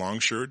get along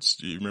shirts.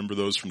 Do you remember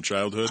those from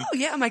childhood? Oh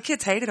yeah, my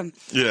kids hated them.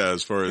 Yeah,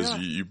 as far as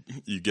you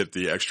get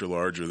the extra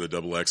large or the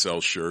double XL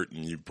shirt,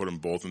 and you put them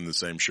both in the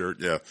same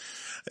shirt. Yeah,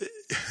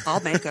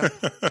 I'll make them.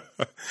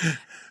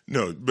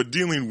 No, but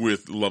dealing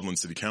with Loveland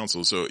City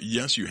Council, so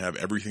yes, you have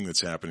everything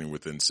that's happening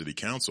within City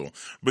Council,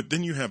 but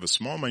then you have a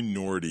small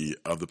minority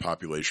of the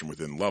population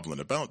within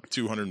Loveland, about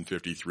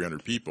 250,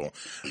 300 people,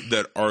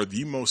 that are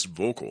the most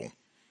vocal.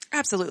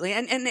 Absolutely.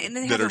 And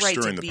they have the right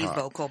to be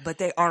vocal, but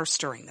they are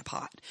stirring the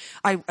pot.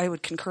 I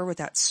would concur with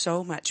that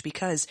so much,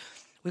 because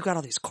we've got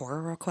all these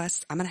Quora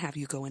requests. I'm going to have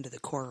you go into the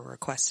Quora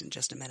requests in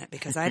just a minute,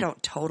 because I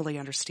don't totally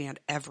understand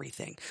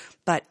everything.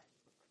 But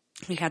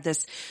we had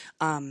this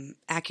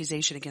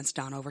accusation against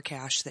Don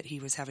Overcash that he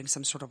was having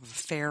some sort of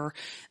affair.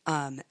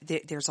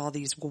 There's all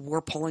these,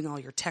 we're pulling all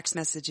your text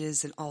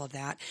messages and all of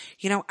that.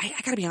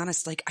 I gotta be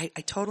honest, I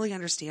totally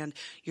understand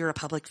you're a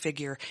public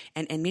figure,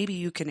 and maybe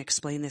you can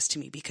explain this to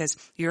me, because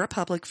you're a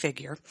public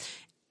figure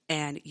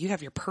and you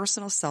have your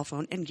personal cell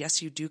phone, and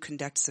yes, you do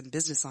conduct some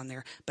business on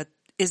there, but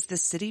is the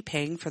city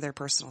paying for their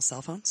personal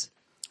cell phones?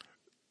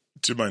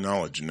 To my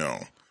knowledge, no.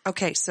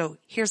 Okay, so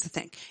here's the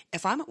thing.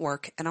 If I'm at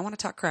work and I want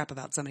to talk crap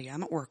about somebody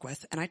I'm at work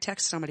with, and I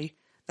text somebody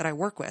that I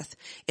work with,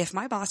 if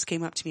my boss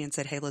came up to me and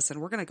said, hey, listen,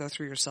 we're going to go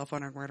through your cell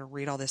phone and we're going to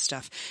read all this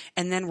stuff,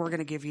 and then we're going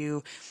to give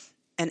you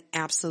an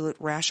absolute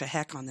rash of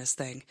heck on this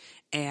thing,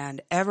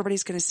 and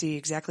everybody's going to see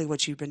exactly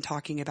what you've been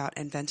talking about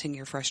and venting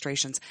your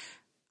frustrations,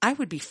 I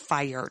would be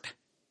fired.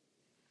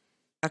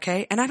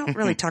 Okay? And I don't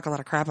really talk a lot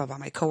of crap about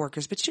my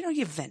coworkers, but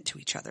you vent to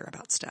each other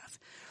about stuff,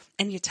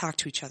 and you talk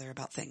to each other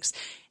about things.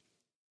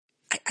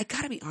 I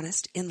gotta be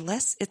honest,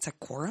 unless it's a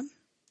quorum,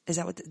 is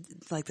that what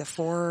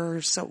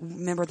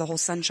remember the whole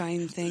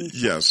sunshine thing?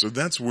 Yeah, so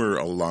that's where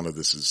a lot of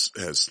this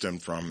has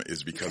stemmed from,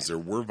 is because there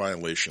were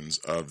violations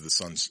of the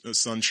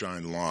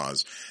sunshine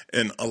laws.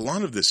 And a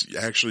lot of this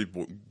actually,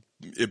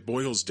 it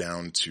boils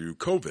down to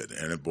COVID,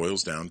 and it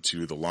boils down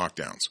to the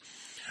lockdowns.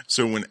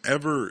 So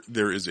whenever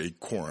there is a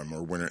quorum,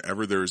 or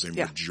whenever there is a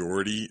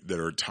majority that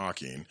are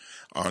talking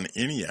on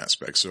any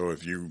aspect, so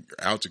if you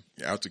out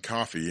to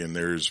coffee and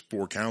there's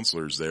 4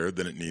 counselors there,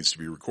 then it needs to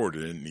be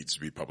recorded and it needs to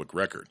be public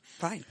record.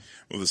 Fine.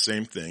 Well, the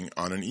same thing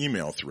on an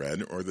email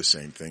thread, or the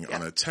same thing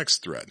on a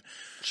text thread.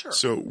 Sure.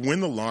 So when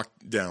the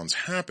lockdowns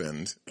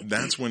happened,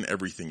 that's when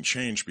everything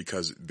changed,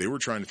 because they were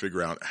trying to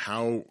figure out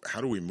how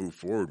do we move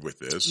forward with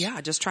this?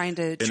 Yeah, just trying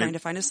to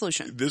find a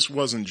solution. This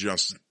wasn't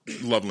just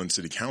Loveland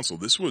City Council.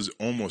 This was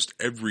almost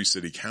every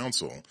city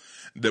council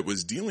that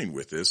was dealing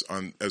with this,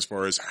 on as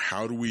far as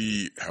how do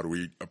we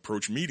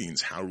approach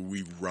meetings? How do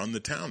we run the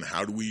town?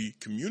 How do we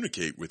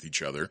communicate with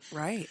each other?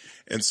 Right.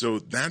 And so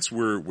that's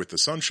where, with the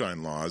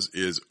sunshine laws,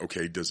 is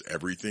okay, is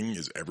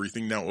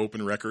everything now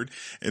open record?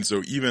 And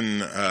so even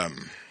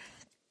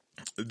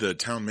the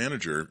town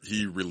manager,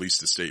 he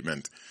released a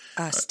statement.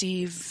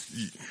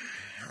 Steve,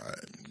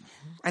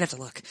 I'd have to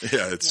look.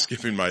 Yeah, it's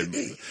skipping my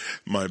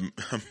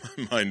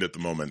mind at the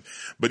moment.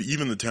 But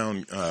even the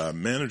town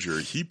manager,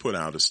 he put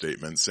out a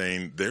statement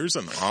saying there's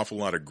an awful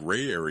lot of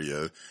gray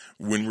area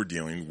when we're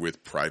dealing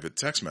with private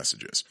text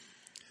messages.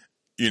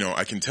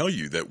 I can tell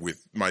you that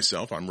with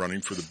myself, I'm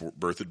running for the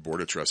Berthoud Board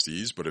of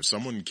Trustees, but if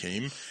someone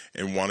came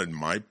and wanted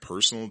my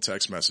personal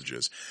text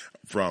messages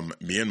from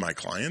me and my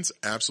clients,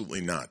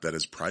 absolutely not. That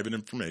is private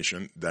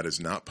information. That is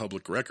not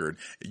public record.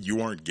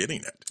 You aren't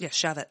getting it. Yeah,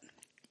 shove it.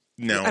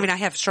 Now, I mean, I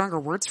have stronger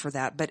words for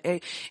that, but I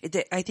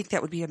think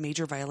that would be a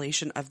major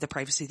violation of the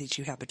privacy that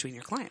you have between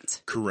your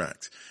clients.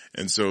 correct.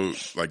 And so,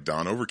 like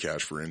Don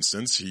Overcash, for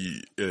instance,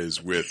 he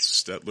is with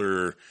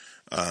Stetler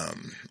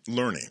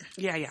Learning.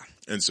 Yeah.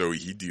 And so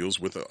he deals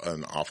with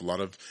an awful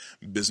lot of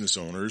business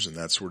owners and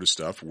that sort of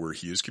stuff where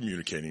he is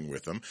communicating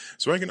with them.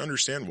 So I can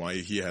understand why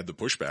he had the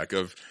pushback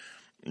of,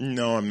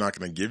 no, I'm not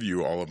going to give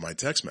you all of my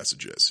text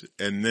messages.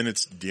 And then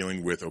it's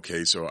dealing with,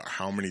 okay, so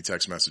how many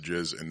text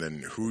messages and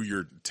then who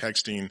you're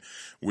texting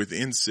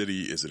within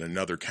city. Is it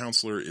another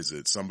counselor? Is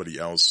it somebody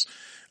else?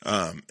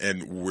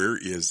 And where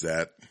is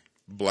that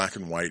black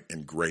and white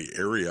and gray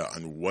area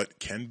on what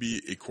can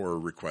be a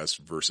Quora request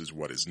versus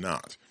what is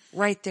not?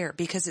 Right there,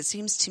 because it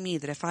seems to me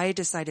that if I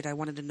decided I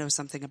wanted to know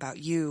something about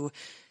you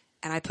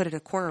and I put in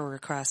a Quora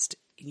request,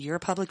 you're a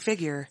public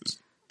figure,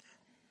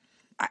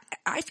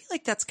 I feel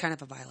like that's kind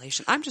of a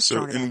violation. I'm just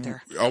throwing it out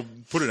there. I'll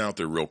put it out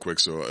there real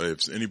quick. So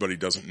if anybody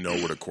doesn't know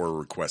what a Quora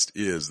request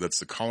is, that's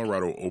the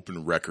Colorado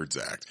Open Records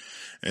Act.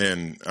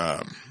 And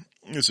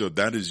so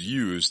that is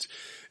used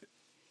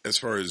as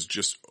far as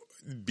just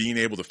being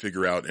able to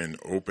figure out and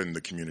open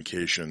the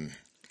communication,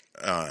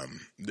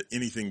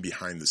 anything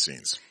behind the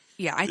scenes.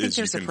 Yeah, I think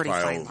there's a pretty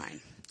fine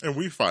line. And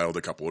we filed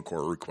a couple of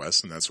Quora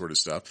requests and that sort of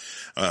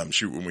stuff.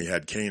 When we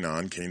had Kane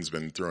on, Kane's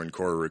been throwing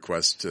Quora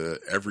requests to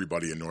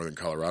everybody in northern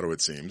Colorado,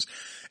 it seems.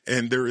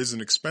 And there is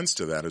an expense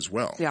to that as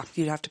well. Yeah,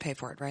 you'd have to pay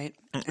for it, right?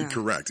 Yeah.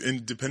 Correct.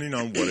 And depending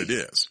on what it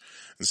is.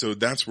 And so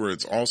that's where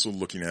it's also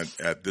looking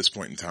at this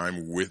point in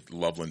time with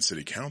Loveland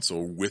City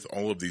Council, with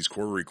all of these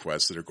Quora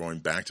requests that are going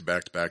back to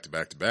back to back to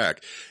back to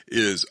back,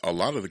 is a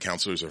lot of the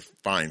counselors are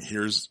fine.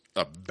 Here's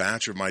a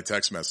batch of my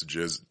text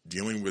messages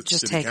dealing with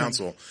Just City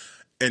Council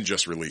and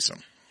just release them.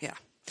 Yeah.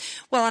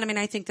 Well, and I mean,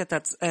 I think that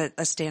that's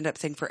a stand-up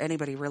thing for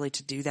anybody really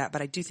to do that,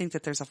 but I do think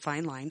that there's a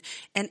fine line.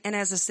 And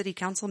as a city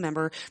council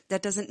member,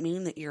 that doesn't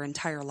mean that your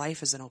entire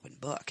life is an open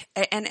book.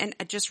 And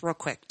just real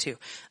quick too,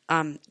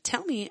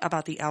 tell me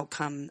about the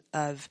outcome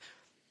of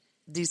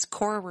these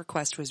Quora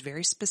request was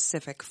very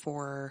specific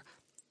for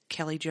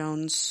Kelly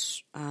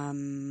Jones.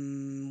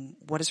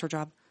 What is her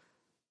job?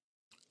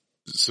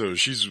 So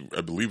she's,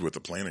 I believe, with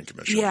the Planning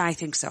Commission. Yeah, I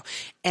think so.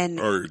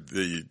 Or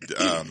the,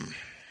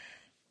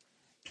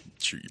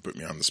 shoot, you put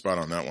me on the spot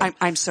on that one.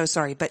 I'm so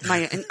sorry, but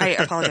I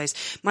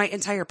apologize. My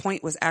entire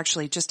point was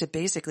actually just to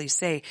basically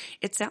say,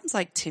 it sounds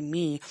like to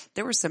me,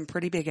 there were some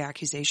pretty big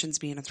accusations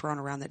being thrown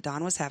around that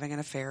Don was having an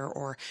affair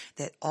or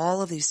that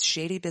all of these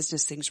shady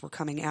business things were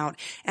coming out.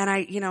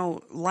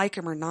 And like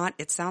him or not,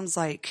 it sounds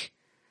like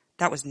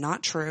that was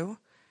not true.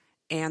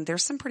 And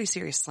there's some pretty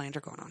serious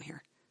slander going on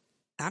here.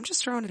 I'm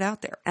just throwing it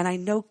out there. And I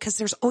know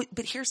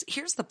but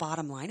here's the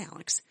bottom line,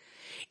 Alex.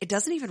 It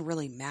doesn't even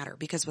really matter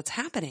because what's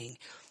happening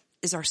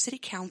is our city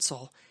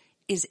council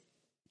is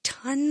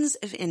tons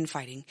of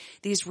infighting,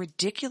 these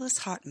ridiculous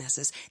hot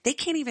messes. They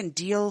can't even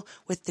deal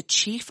with the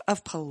chief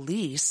of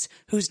police,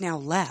 who's now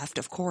left,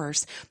 of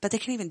course, but they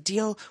can't even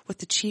deal with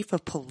the chief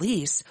of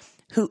police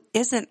who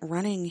isn't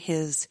running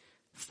his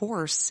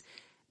force.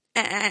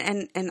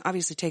 And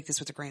obviously take this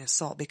with a grain of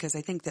salt because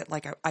I think that,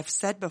 like I've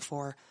said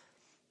before,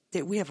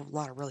 that we have a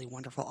lot of really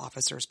wonderful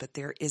officers, but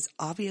there is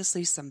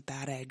obviously some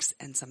bad eggs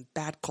and some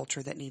bad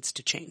culture that needs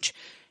to change.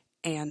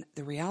 And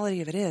the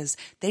reality of it is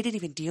they didn't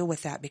even deal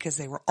with that because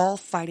they were all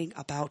fighting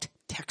about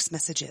text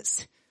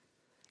messages.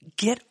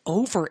 Get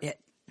over it.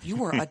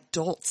 You are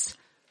adults.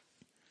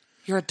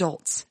 You're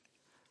adults.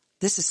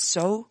 This is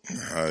so...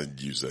 I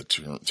use that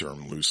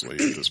term loosely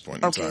at this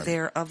point in time. Okay,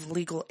 they're of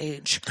legal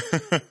age.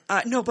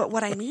 No, but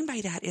what I mean by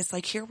that is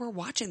like here we're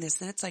watching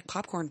this and it's like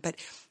popcorn, but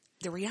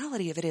the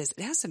reality of it is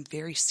it has some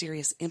very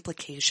serious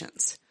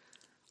implications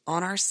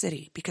on our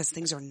city because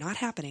things are not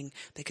happening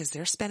because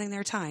they're spending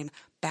their time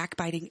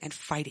backbiting and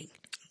fighting.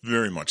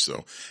 Very much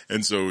so.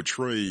 And so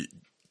Troy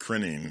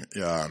Crenning,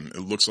 it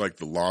looks like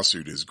the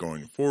lawsuit is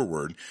going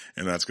forward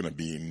and that's going to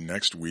be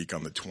next week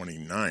on the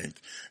 29th.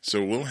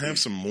 So we'll have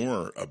some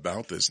more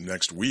about this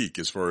next week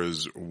as far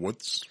as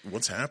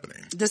what's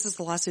happening. This is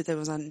the lawsuit that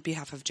was on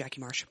behalf of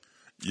Jackie Marsh.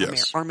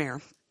 Yes. Our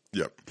mayor.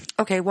 Yep.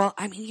 Okay. Well,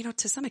 I mean,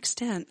 to some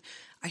extent,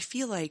 I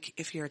feel like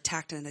if you're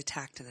attacked and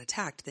attacked and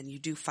attacked, then you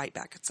do fight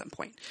back at some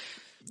point.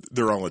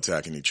 They're all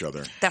attacking each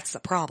other. That's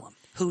the problem.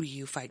 Who do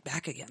you fight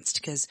back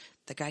against? Because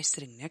the guy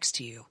sitting next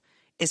to you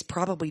is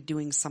probably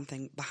doing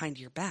something behind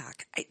your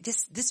back.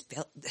 It's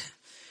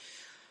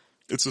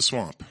a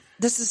swamp.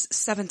 This is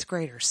seventh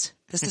graders.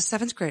 This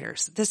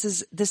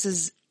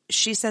is,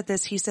 she said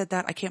this, he said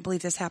that. I can't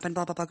believe this happened.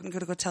 Blah, blah, blah. I'm going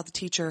to go tell the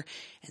teacher.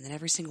 And then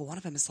every single one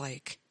of them is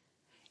like,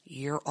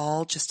 you're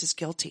all just as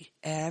guilty.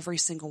 Every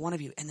single one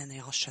of you. And then they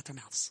all shut their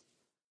mouths.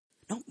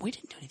 No, we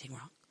didn't do anything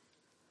wrong.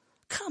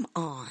 Come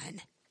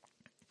on.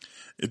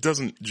 It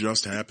doesn't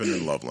just happen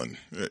in Loveland.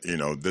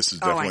 This has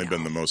definitely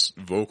been the most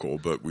vocal,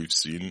 but we've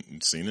seen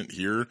it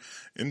here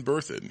in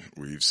Berthoud.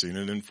 We've seen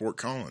it in Fort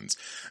Collins.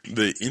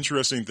 The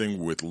interesting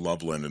thing with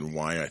Loveland and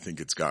why I think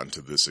it's gotten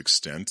to this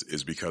extent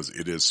is because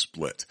it is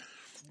split.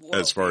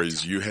 As far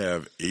as you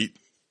have 8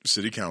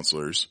 city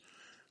councilors,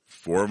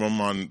 4 of them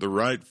on the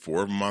right,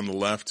 4 of them on the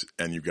left,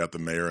 and you've got the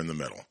mayor in the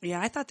middle.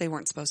 Yeah, I thought they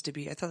weren't supposed to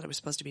be. I thought it was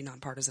supposed to be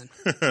nonpartisan.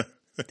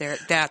 There,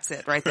 that's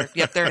it right there.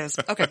 Yep, there it is.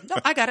 Okay, no,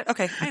 I got it.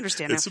 Okay, I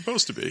understand now. It's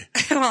supposed to be.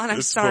 Well, and I'm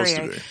It's sorry,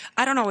 supposed to be.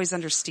 I don't always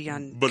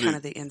understand But kind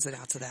of the ins and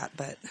outs of that,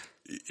 but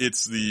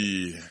It's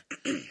the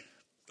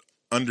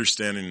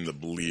understanding the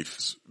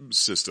belief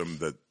system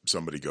that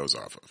somebody goes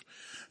off of.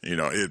 You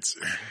know, it's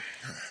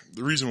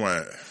the reason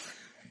why,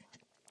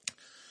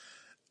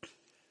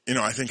 you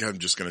know, I think I'm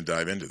just going to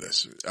dive into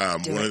this.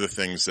 One of the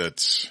things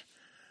that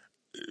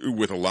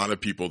with a lot of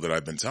people that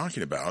I've been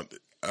talking about,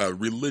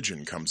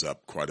 religion comes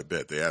up quite a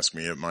bit. They ask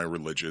me, am I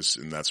religious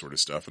and that sort of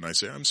stuff? And I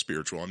say, I'm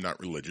spiritual. I'm not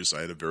religious.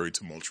 I had a very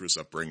tumultuous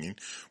upbringing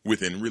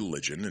within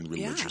religion and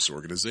religious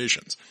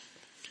organizations.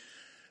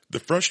 The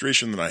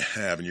frustration that I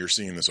have, and you're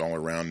seeing this all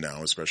around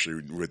now,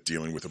 especially with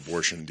dealing with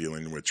abortion,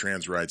 dealing with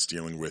trans rights,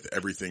 dealing with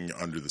everything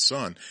under the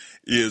sun,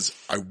 is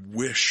I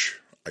wish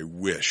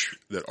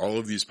that all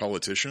of these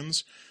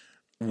politicians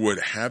would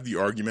have the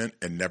argument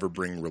and never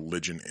bring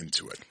religion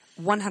into it.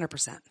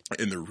 100%.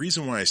 And the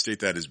reason why I state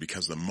that is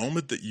because the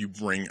moment that you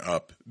bring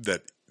up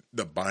that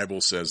the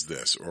Bible says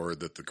this, or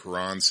that the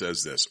Quran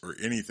says this, or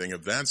anything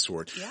of that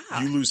sort,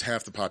 you lose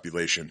half the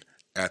population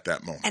at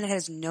that moment. And it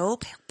has no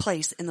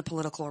place in the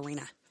political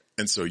arena.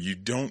 And so you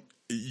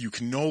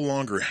can no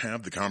longer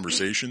have the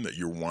conversation that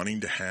you're wanting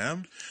to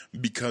have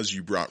because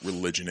you brought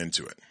religion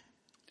into it.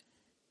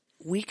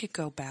 We could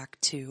go back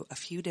to a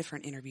few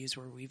different interviews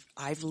where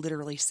I've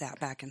literally sat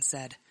back and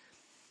said,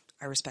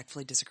 I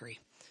respectfully disagree,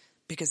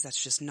 because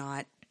that's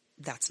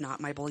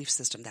not my belief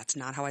system. That's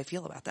not how I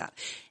feel about that.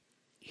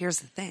 Here's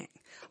the thing.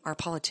 Our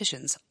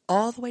politicians,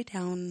 all the way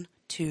down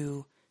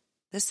to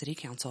the city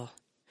council,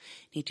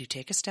 need to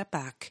take a step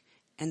back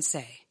and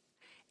say,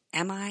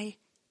 am I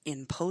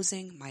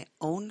imposing my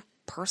own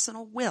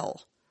personal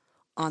will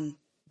on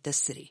the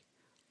city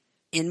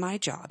in my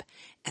job?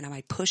 And am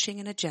I pushing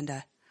an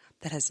agenda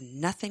that has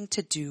nothing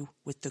to do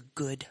with the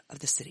good of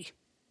the city?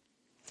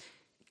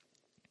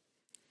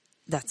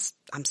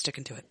 I'm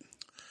sticking to it.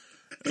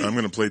 I'm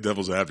going to play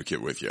devil's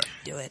advocate with you.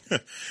 Do it.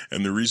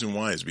 And the reason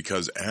why is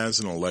because as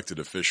an elected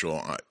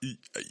official,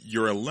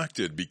 you're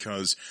elected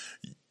because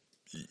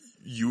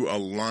you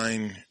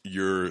align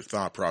your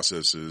thought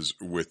processes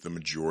with the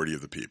majority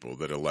of the people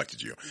that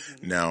elected you.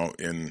 Mm-hmm. Now,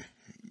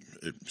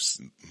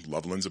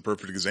 Loveland's a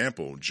perfect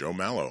example. Joe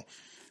Mallow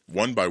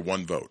won by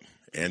 1 vote.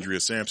 Andrea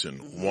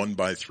Sampson won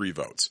by 3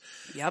 votes.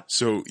 Yep.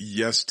 So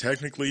yes,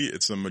 technically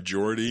it's a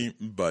majority,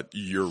 but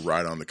you're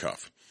right on the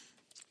cuff.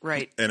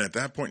 Right. And at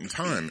that point in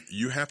time,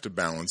 you have to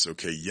balance,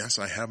 okay, yes,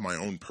 I have my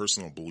own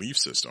personal belief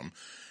system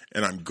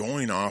and I'm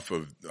going off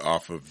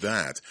of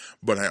that,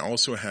 but I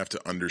also have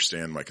to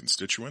understand my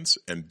constituents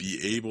and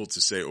be able to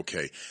say,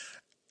 okay,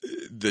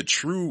 the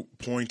true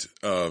point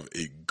of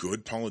a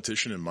good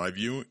politician, in my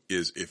view,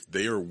 is if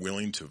they are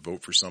willing to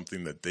vote for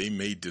something that they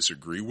may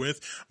disagree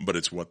with, but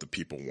it's what the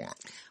people want.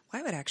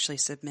 Well, I would actually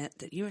submit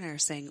that you and I are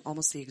saying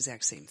almost the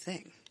exact same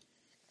thing.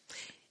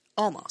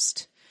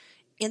 Almost.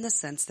 In the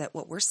sense that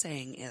what we're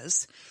saying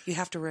is you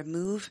have to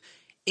remove,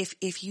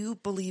 if you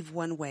believe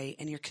one way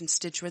and your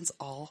constituents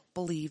all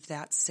believe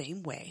that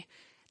same way,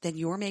 then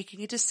you're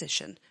making a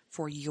decision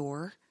for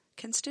your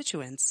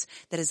constituents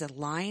that is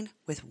aligned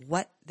with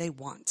what they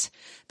want.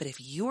 But if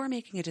you are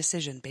making a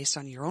decision based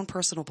on your own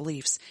personal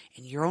beliefs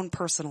and your own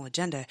personal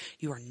agenda,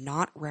 you are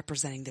not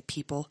representing the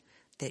people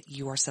that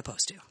you are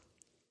supposed to.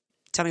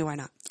 Tell me why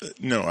not.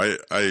 No,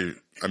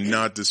 I'm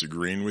not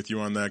disagreeing with you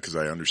on that because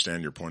I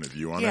understand your point of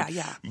view on it.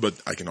 Yeah. But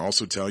I can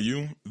also tell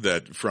you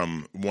that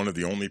from one of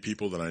the only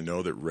people that I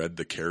know that read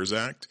the CARES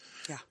Act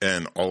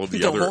and all of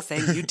the other... The whole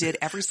thing, you did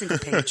every single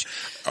page.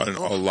 A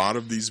lot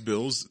of these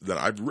bills that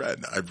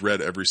I've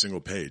read every single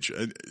page.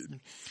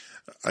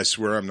 I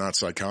swear I'm not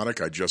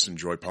psychotic. I just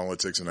enjoy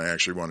politics and I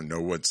actually want to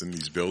know what's in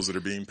these bills that are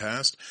being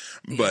passed.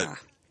 But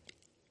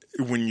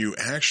when you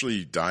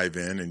actually dive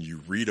in and you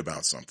read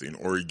about something,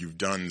 or you've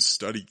done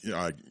study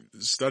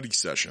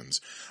sessions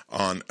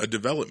on a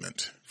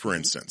development, for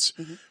instance,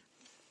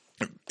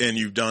 and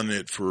you've done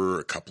it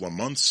for a couple of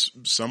months,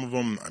 some of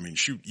them, I mean,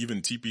 shoot,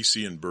 even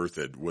TPC and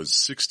Berthoud was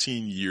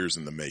 16 years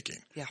in the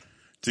making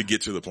to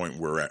get to the point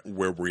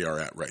where we are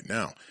at right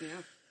now. Yeah.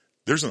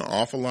 There's an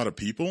awful lot of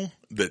people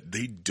that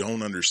they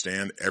don't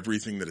understand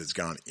everything that has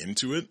gone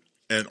into it,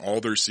 and all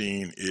they're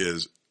seeing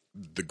is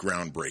the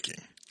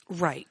groundbreaking.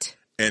 Right.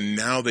 And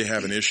now they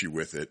have an issue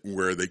with it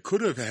where they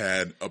could have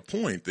had a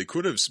point. They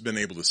could have been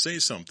able to say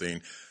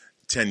something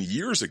 10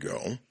 years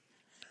ago,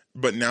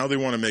 but now they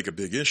want to make a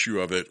big issue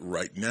of it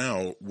right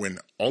now when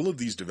all of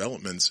these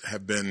developments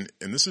have been,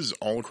 and this is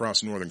all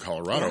across northern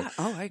Colorado. Yeah.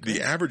 Oh, I agree.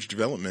 The average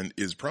development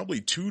is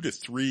probably 2 to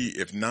 3,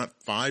 if not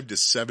 5 to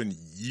 7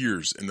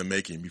 years in the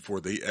making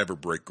before they ever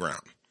break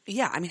ground.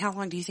 Yeah. I mean, how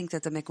long do you think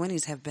that the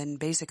McWinneys have been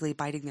basically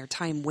biding their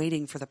time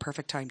waiting for the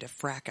perfect time to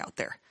frack out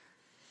there?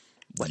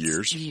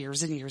 Years and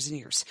years and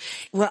years.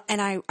 Well,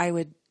 and I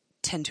would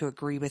tend to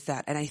agree with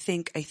that. And I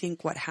think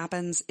what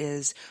happens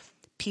is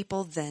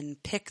people then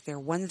pick their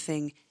one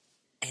thing,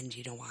 and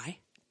you know why?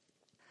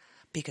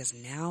 Because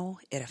now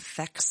it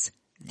affects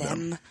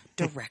them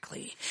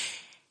directly.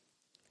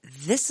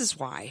 This is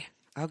why,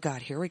 oh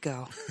God, here we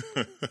go.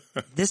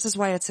 This is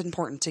why it's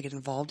important to get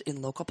involved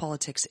in local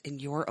politics in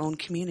your own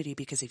community,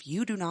 because if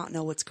you do not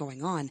know what's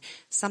going on,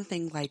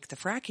 something like the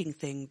fracking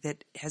thing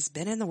that has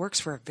been in the works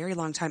for a very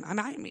long time,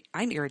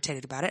 I'm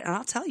irritated about it. And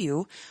I'll tell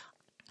you,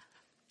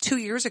 2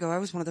 years ago, I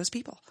was one of those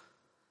people.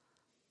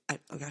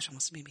 Oh gosh,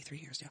 almost maybe 3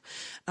 years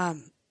now.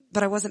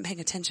 But I wasn't paying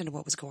attention to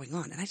what was going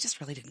on, and I just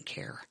really didn't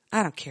care.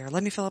 I don't care.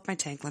 Let me fill up my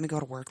tank. Let me go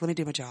to work. Let me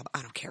do my job.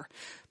 I don't care.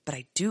 But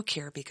I do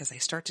care because I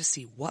start to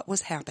see what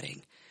was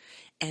happening.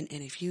 And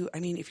if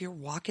you're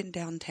walking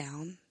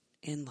downtown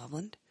in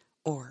Loveland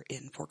or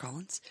in Fort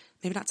Collins,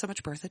 maybe not so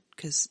much Berthoud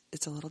because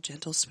it's a little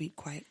gentle, sweet,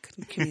 quiet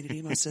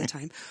community most of the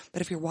time.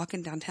 But if you're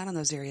walking downtown in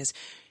those areas,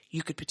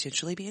 you could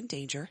potentially be in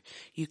danger.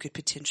 You could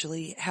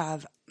potentially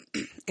have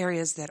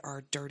areas that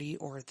are dirty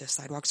or the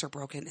sidewalks are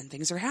broken and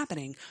things are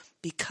happening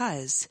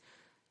because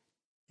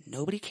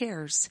nobody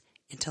cares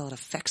until it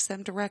affects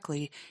them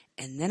directly,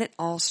 and then it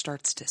all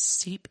starts to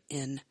seep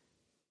in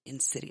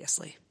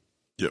insidiously.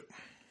 Yep.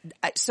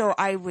 So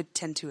I would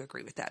tend to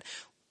agree with that.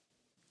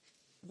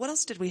 What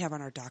else did we have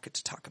on our docket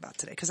to talk about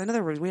today? Because I know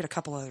we had a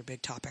couple other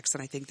big topics,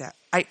 and I think that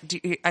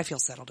I feel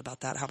settled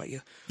about that. How about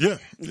you? Yeah,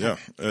 okay. Yeah.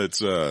 It's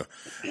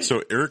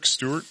so Eric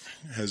Stewart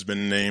has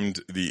been named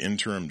the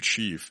interim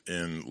chief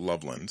in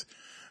Loveland.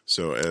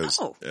 So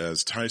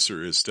as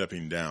Tyser is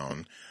stepping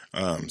down,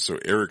 so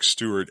Eric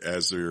Stewart,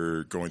 as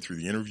they're going through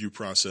the interview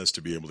process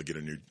to be able to get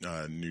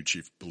a new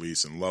chief of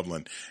police in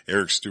Loveland,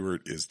 Eric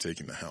Stewart is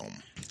taking the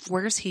helm.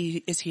 Where is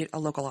he? Is he a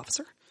local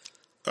officer?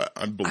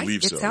 I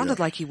believe so. It sounded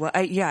like he was.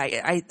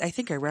 I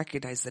think I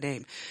recognize the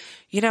name.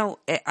 You know,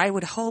 I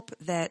would hope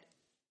that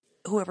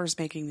whoever's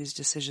making these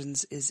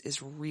decisions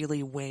is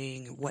really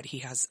weighing what he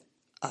has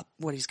up,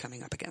 what he's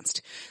coming up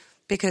against,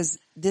 because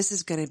this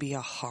is going to be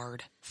a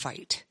hard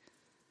fight.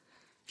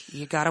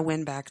 You got to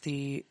win back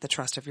the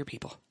trust of your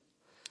people.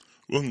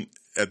 Well,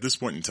 at this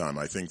point in time,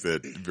 I think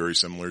that very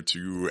similar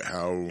to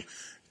how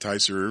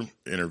Tyser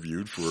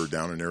interviewed for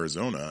down in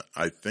Arizona,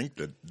 I think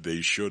that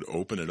they should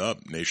open it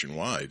up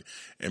nationwide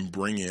and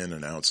bring in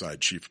an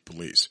outside chief of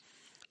police,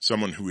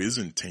 someone who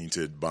isn't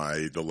tainted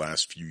by the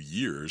last few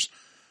years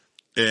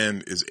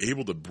and is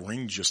able to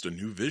bring just a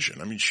new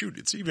vision. I mean, shoot,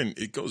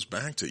 it goes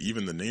back to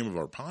even the name of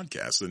our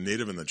podcast, The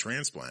Native and the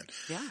Transplant.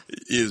 Yeah.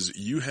 Is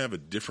you have a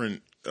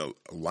different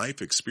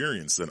life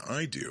experience than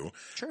I do.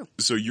 True.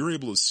 So you're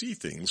able to see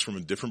things from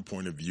a different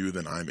point of view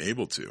than I'm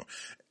able to.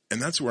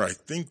 And that's where I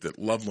think that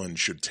Loveland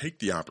should take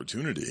the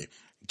opportunity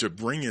to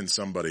bring in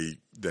somebody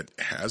that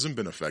hasn't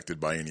been affected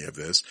by any of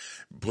this,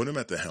 put him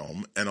at the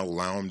helm, and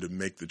allow him to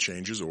make the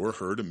changes, or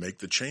her to make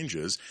the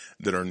changes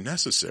that are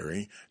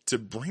necessary to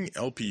bring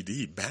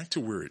LPD back to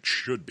where it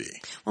should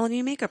be. Well, and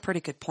you make a pretty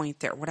good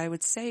point there. What I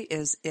would say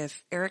is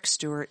if Eric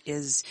Stewart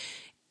is,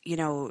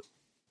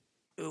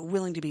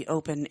 willing to be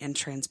open and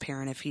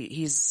transparent, if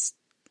he's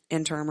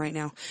interim right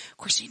now. Of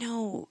course,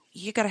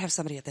 you got to have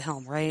somebody at the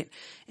helm, right?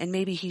 And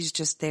maybe he's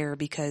just there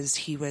because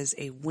he was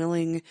a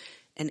willing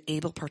and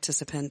able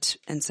participant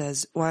and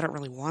says, well, I don't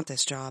really want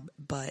this job,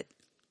 but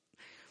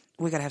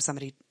we got to have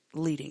somebody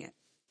leading it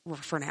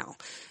for now.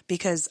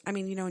 Because,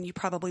 and you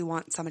probably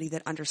want somebody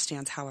that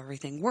understands how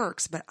everything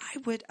works, but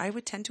I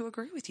would tend to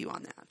agree with you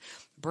on that.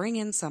 Bring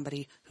in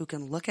somebody who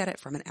can look at it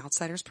from an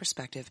outsider's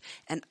perspective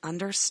and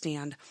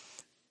understand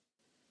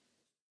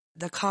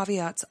the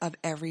caveats of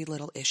every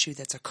little issue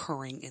that's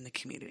occurring in the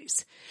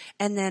communities.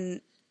 And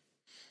then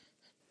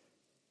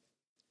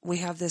we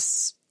have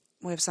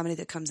somebody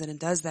that comes in and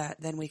does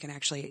that, then we can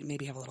actually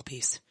maybe have a little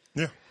peace.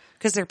 Yeah.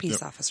 Because they're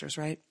peace officers,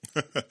 right?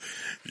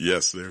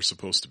 Yes, they're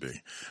supposed to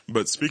be.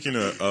 But speaking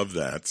of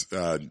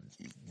that,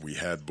 we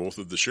had both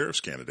of the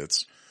sheriff's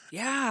candidates.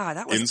 Yeah,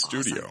 that was in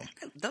awesome. studio.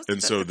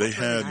 So they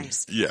had, really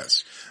nice.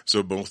 Yes.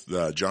 So both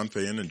John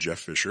Fayen and Jeff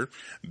Fisher,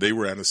 they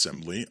were at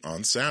assembly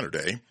on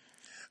Saturday.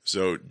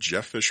 So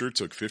Jeff Fisher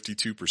took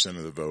 52%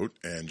 of the vote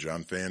and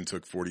John Fayen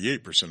took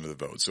 48% of the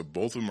vote. So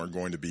both of them are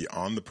going to be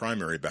on the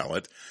primary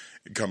ballot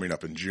coming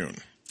up in June.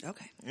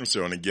 Okay.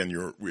 So, and again,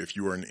 if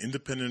you are an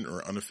independent or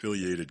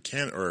unaffiliated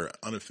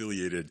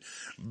unaffiliated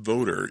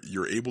voter,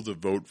 you're able to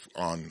vote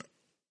on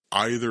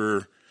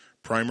either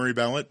primary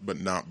ballot,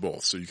 but not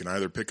both. So you can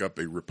either pick up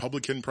a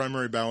Republican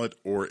primary ballot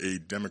or a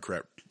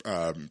Democrat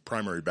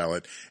primary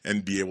ballot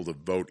and be able to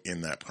vote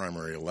in that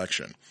primary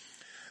election.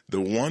 The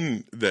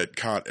one that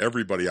caught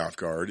everybody off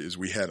guard is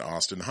we had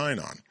Austin Hine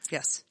on.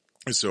 Yes.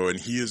 So, and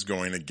he is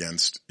going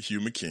against Hugh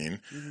McKean,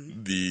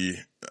 the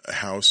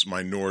House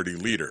Minority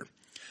Leader.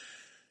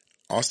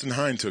 Austin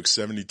Hine took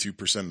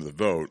 72% of the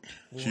vote.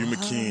 What? Hugh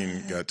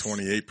McKean got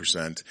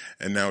 28%.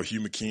 And now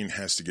Hugh McKean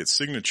has to get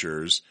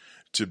signatures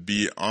to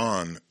be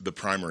on the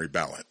primary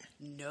ballot.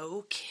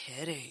 No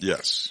kidding.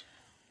 Yes.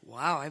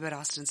 Wow. I bet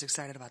Austin's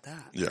excited about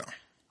that. Yeah.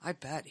 I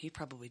bet he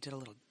probably did a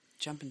little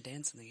jump and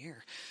dance in the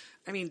air.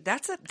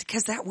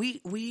 Because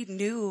we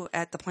knew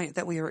at the point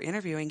that we were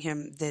interviewing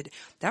him that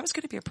was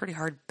going to be a pretty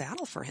hard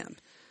battle for him.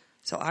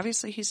 So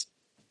obviously he's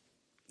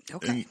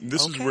okay. And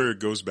this is where it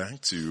goes back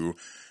to,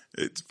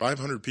 it's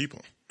 500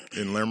 people.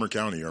 in Larimer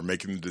County are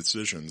making the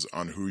decisions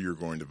on who you're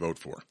going to vote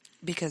for.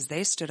 Because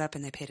they stood up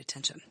and they paid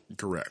attention.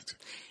 Correct.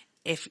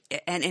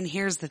 And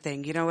here's the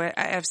thing, you know what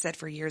I've said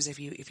for years, if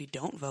you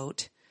don't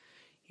vote,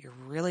 you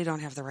really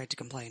don't have the right to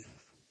complain.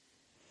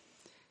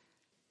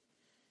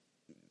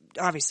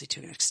 Obviously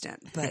to an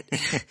extent, but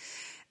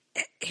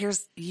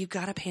you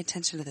got to pay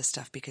attention to this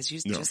stuff because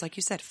just like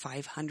you said,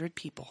 500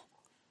 people.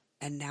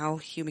 And now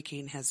Hugh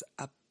McKean has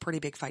a pretty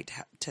big fight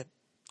to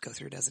go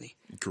through, doesn't he?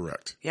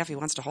 Correct. Yeah, if he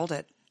wants to hold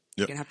it,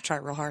 you're going to have to try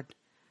real hard.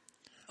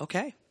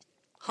 Okay.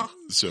 Huh.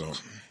 So,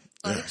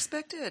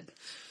 unexpected.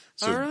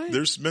 So all right.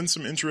 There's been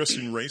some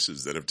interesting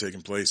races that have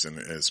taken place, and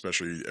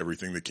especially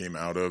everything that came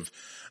out of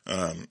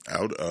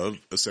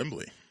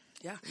Assembly.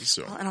 Yeah.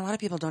 So, and a lot of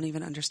people don't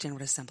even understand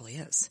what Assembly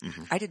is.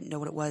 Mm-hmm. I didn't know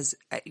what it was.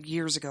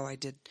 Years ago, I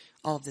did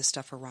all of this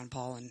stuff for Ron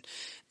Paul and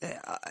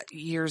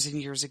years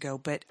and years ago,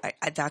 but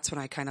that's when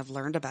I kind of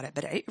learned about it.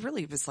 But it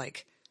really was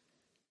like,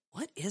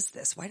 what is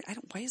this? Why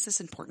is this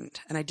important?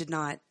 And I did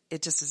not,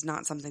 it just is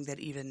not something that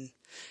even,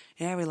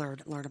 we learn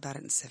about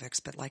it in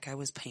civics, but like I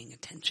was paying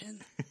attention.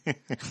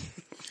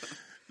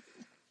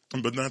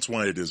 But that's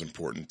why it is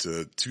important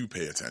to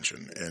pay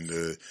attention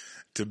and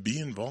to be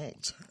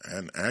involved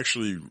and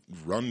actually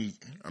run.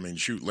 I mean,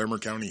 Larimer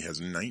County has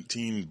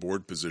 19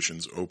 board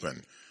positions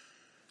open.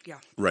 Yeah.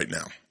 Right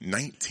now.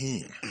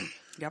 19.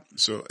 Yep.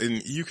 So,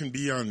 and you can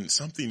be on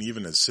something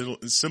even as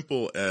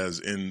simple as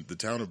in the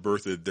town of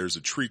Berthoud, there's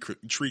a tree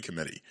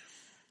committee.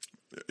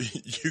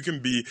 You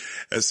can be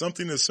as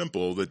something as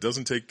simple that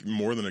doesn't take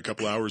more than a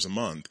couple hours a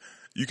month.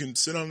 You can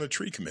sit on the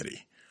tree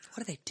committee.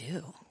 What do they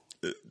do?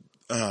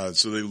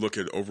 So they look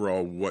at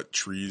overall what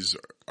trees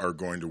are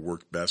going to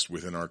work best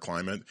within our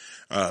climate.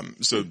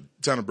 So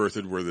town of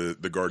Berthoud, we're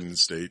the garden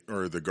state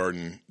or the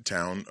garden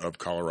town of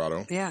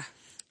Colorado. Yeah.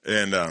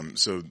 And,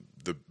 so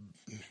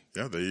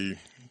they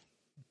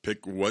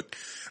pick what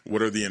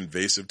are the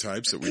invasive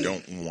types that we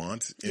don't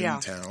want in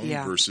town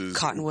versus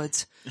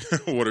cottonwoods.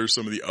 What are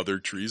some of the other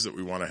trees that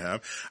we want to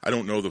have? I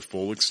don't know the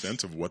full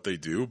extent of what they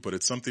do, but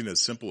it's something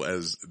as simple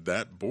as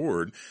that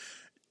board.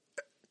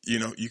 You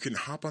know, you can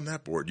hop on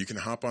that board. You can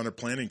hop on a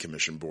planning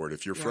commission board.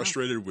 If you're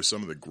frustrated with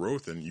some of the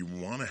growth and you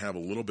want to have a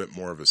little bit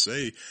more of a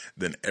say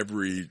than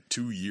every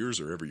 2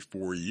 years or every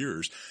 4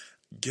 years,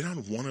 get on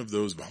one of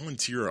those,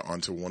 volunteer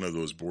onto one of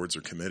those boards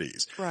or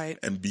committees. Right.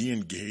 And be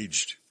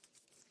engaged.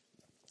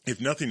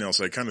 If nothing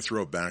else, I kind of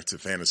throw it back to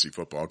fantasy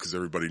football because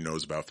everybody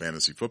knows about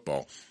fantasy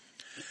football.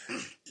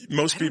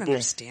 Most people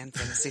understand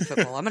fantasy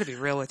football. I'm going to be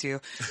real with you.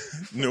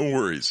 No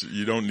worries.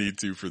 You don't need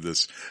to for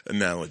this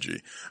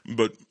analogy.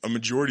 But a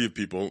majority of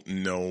people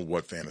know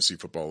what fantasy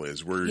football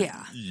is, where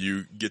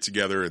you get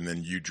together and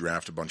then you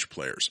draft a bunch of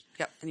players.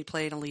 Yep. And you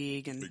play in a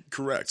league. And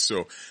correct.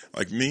 So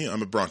like me,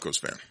 I'm a Broncos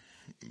fan.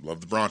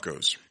 Love the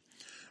Broncos.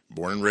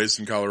 Born and raised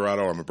in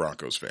Colorado, I'm a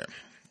Broncos fan.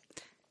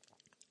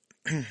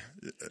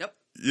 Yep.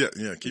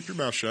 Yeah. Keep your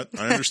mouth shut.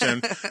 I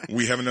understand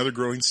we have another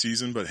growing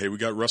season, but hey, we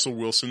got Russell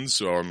Wilson,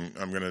 so I'm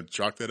going to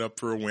chalk that up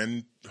for a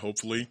win,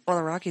 hopefully. Well,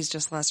 the Rockies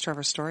just lost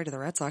Trevor Story to the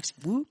Red Sox.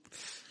 Whoop.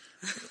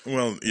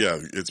 Well, yeah,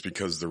 it's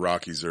because the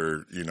Rockies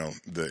are,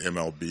 the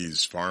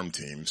MLB's farm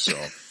team, so.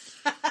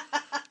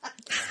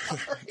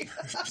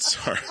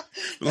 Sorry.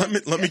 Let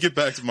me get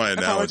back to my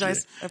analogy. I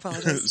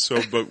apologize.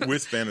 So, but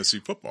with fantasy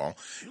football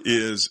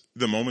is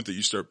the moment that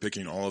you start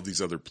picking all of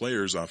these other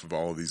players off of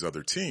all of these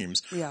other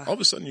teams, all of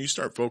a sudden you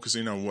start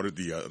focusing on what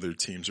the other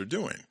teams are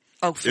doing.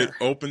 Oh, sure. It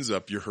opens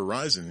up your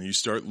horizon and you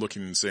start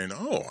looking and saying,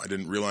 oh, I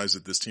didn't realize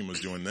that this team was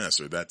doing this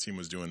or that team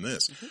was doing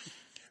this. Mm-hmm.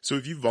 So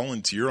if you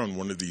volunteer on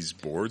one of these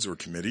boards or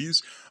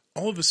committees,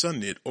 all of a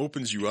sudden it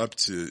opens you up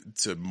to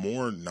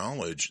more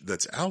knowledge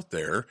that's out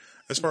there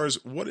as far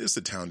as what is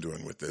the town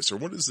doing with this, or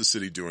what is the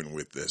city doing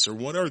with this, or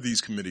what are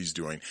these committees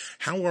doing?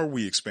 How are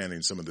we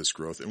expanding some of this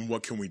growth, and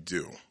what can we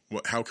do?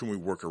 How can we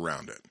work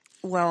around it?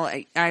 Well,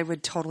 I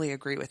would totally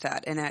agree with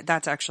that. And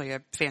that's actually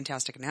a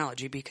fantastic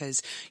analogy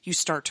because you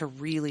start to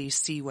really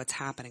see what's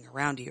happening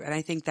around you. And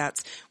I think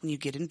that's when you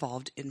get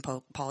involved in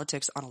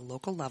politics on a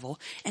local level.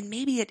 And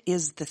maybe it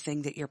is the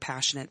thing that you're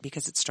passionate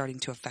because it's starting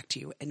to affect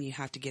you and you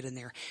have to get in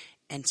there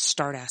and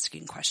start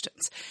asking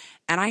questions.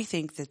 And I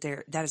think that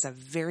that is a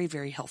very,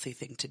 very healthy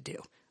thing to do.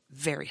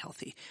 Very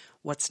healthy.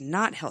 What's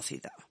not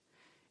healthy, though,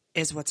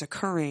 is what's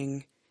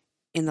occurring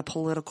in the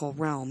political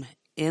realm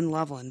in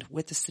Loveland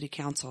with the city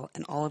council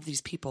and all of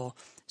these people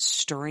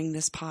stirring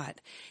this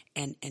pot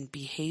and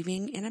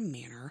behaving in a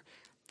manner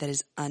that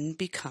is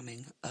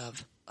unbecoming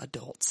of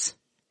adults.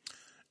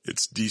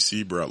 It's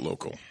DC brought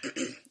local.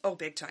 Oh,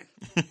 big time.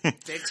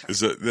 Big time.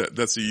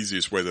 That's the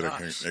easiest way that I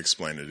can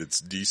explain it.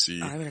 It's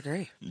DC. I would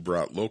agree.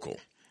 Brought local.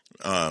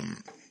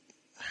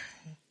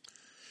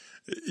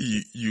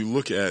 You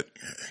look at,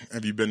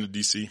 have you been to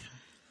DC?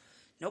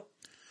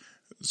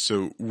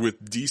 So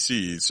with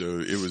DC, so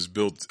it was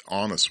built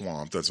on a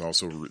swamp. That's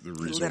also the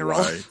reason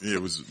why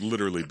it was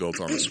literally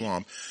built on a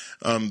swamp.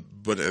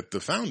 But at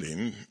the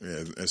founding,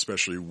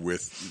 especially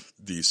with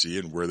DC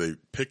and where they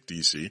picked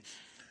DC,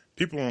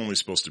 people were only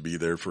supposed to be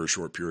there for a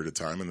short period of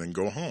time and then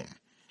go home.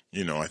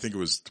 I think it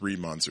was 3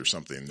 months or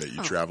something that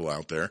you travel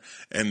out there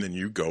and then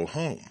you go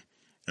home.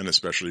 And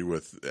especially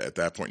at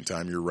that point in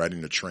time, you're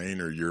riding a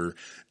train or you're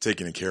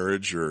taking a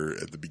carriage or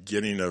at the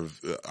beginning of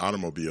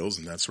automobiles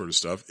and that sort of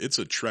stuff. It's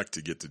a trek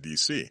to get to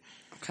DC.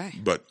 Okay.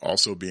 But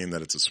also being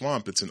that it's a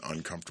swamp, it's an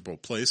uncomfortable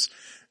place.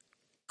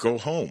 Go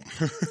home.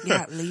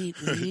 Yeah,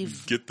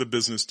 leave. Get the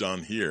business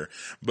done here.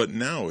 But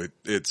now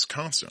it's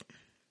constant.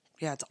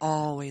 Yeah, it's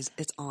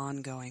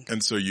ongoing.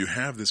 And so you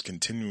have this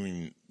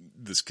continuous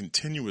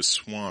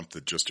swamp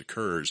that just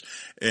occurs,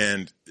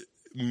 and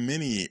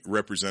many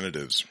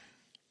representatives,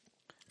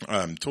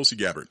 Tulsi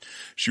Gabbard,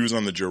 she was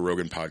on the Joe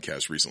Rogan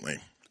podcast recently.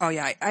 Oh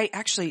yeah, I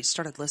actually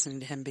started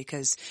listening to him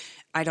because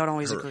I don't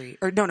always agree.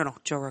 Or no,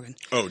 Joe Rogan.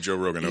 Oh, Joe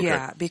Rogan, okay.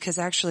 Yeah, because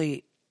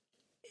actually,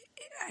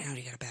 I know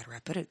he got a bad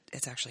rep, but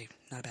it's actually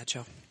not a bad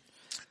show.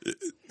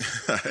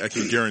 I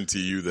can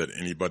guarantee you that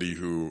anybody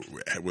who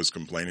was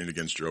complaining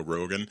against Joe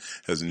Rogan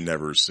has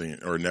never seen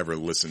or never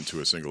listened to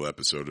a single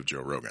episode of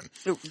Joe Rogan.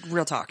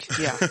 Real talk.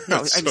 Yeah.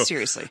 No,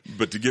 seriously.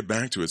 But to get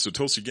back to it, so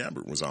Tulsi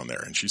Gabbard was on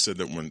there and she said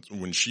that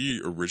when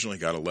she originally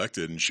got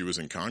elected and she was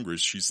in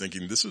Congress, she's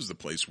thinking this is the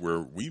place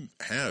where we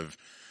have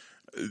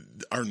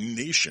our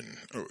nation,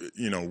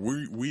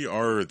 we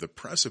are the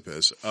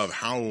precipice of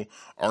how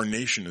our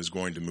nation is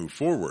going to move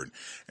forward.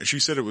 And she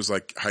said it was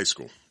like high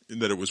school.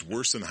 That it was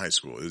worse than high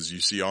school is you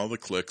see all the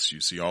cliques, you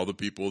see all the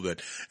people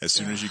that as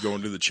soon as you go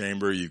into the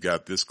chamber, you've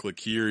got this clique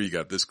here, you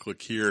got this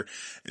clique here.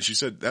 And she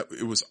said that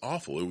it was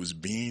awful. It was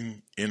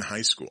being in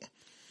high school.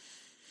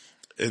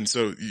 And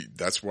so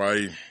that's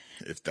why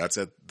if that's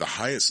at the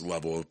highest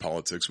level of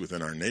politics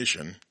within our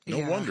nation, no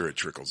wonder it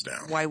trickles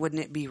down. Why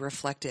wouldn't it be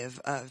reflective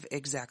of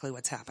exactly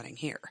what's happening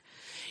here?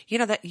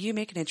 That you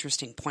make an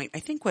interesting point. I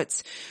think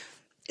it's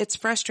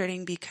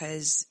frustrating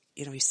because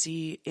we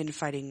see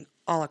infighting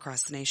all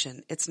across the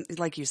nation. It's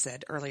like you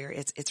said earlier,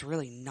 it's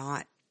really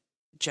not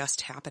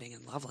just happening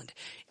in Loveland.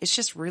 It's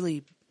just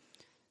really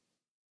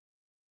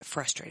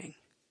frustrating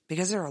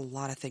because there are a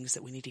lot of things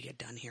that we need to get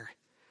done here.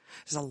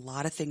 There's a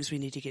lot of things we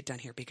need to get done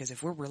here because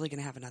if we're really going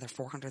to have another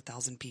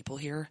 400,000 people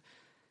here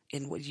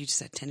in what you just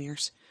said, 10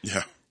 years?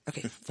 Yeah.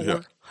 Okay,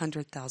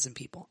 400,000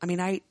 people. I mean,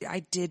 I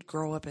did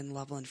grow up in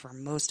Loveland for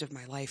most of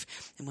my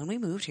life. And when we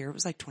moved here, it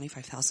was like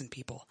 25,000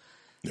 people.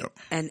 Yep.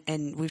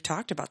 And we've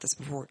talked about this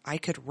before. I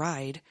could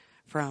ride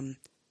from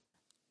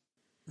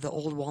the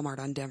old Walmart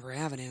on Denver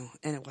Avenue,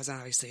 and it wasn't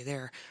obviously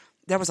there.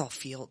 That was all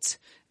fields.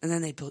 And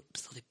then they built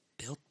the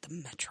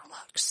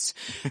Metrolux,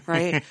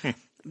 right?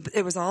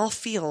 It was all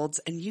fields,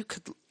 and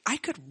I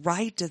could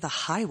ride to the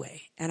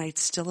highway, and I'd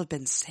still have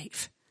been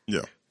safe.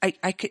 Yeah.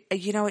 I could,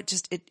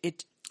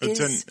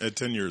 At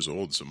 10 years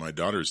old, so my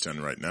daughter's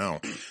 10 right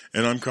now,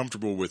 and I'm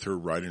comfortable with her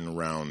riding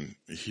around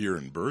here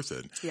in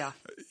Berthoud. Yeah.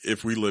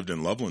 If we lived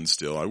in Loveland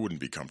still, I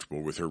wouldn't be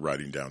comfortable with her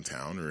riding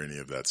downtown or any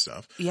of that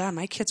stuff. Yeah,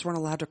 my kids weren't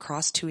allowed to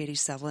cross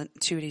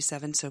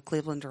 287, so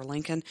Cleveland or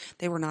Lincoln.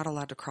 They were not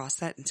allowed to cross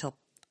that until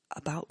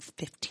about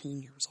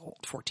 15 years old,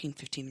 14,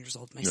 15 years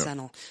old.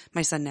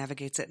 My son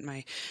navigates it,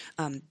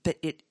 but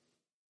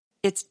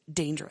it's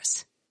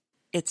dangerous.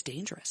 It's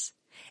dangerous.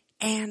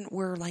 And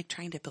we're like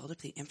trying to build up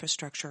the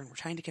infrastructure and we're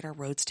trying to get our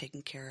roads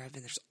taken care of.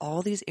 And there's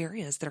all these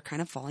areas that are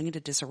kind of falling into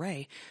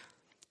disarray.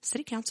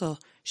 City Council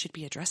should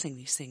be addressing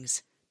these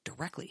things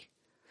directly.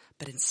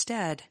 But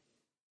instead,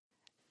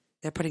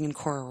 they're putting in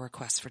Quora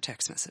requests for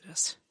text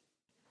messages.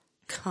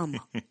 Come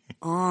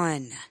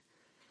on.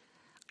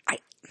 I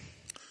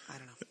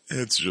don't know.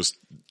 It's just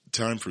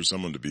time for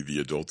someone to be the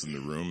adult in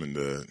the room and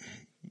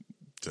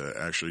to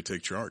actually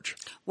take charge.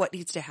 What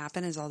needs to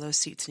happen is all those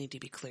seats need to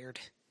be cleared.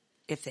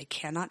 If they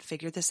cannot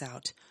figure this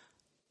out,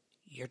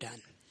 you're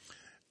done.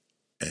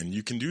 And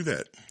you can do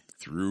that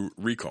through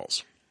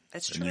recalls.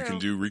 That's true. And you can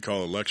do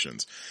recall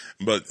elections.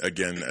 But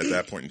again, at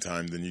that point in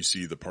time, then you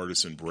see the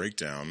partisan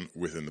breakdown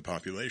within the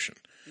population.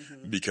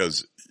 Mm-hmm.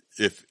 Because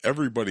if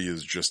everybody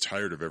is just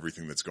tired of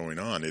everything that's going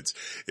on, it's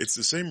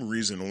the same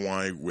reason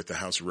why with the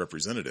House of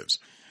Representatives.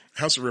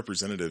 House of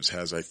Representatives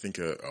has, I think,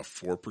 a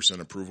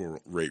 4%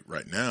 approval rate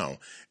right now,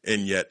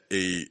 and yet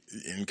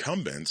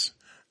incumbents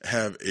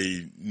have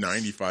a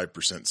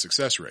 95%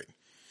 success rate.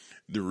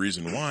 The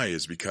reason why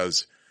is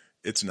because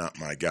it's not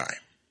my guy.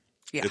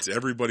 Yeah. It's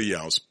everybody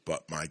else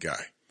but my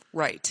guy.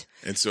 Right.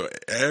 And so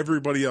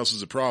everybody else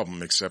is a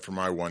problem except for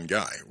my one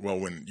guy. Well,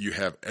 when you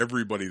have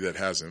everybody that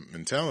has a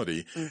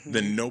mentality, mm-hmm.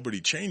 then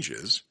nobody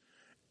changes,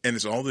 and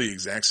it's all the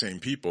exact same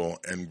people,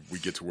 and we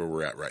get to where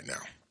we're at right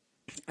now.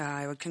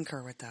 I would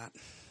concur with that.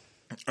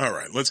 All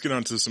right, let's get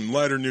on to some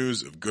lighter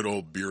news of good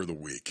old Beer of the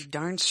Week.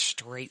 Darn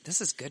straight.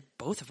 This is good.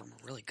 Both of them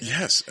are really good.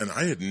 Yes, and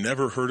I had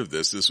never heard of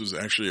this. This was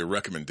actually a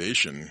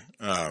recommendation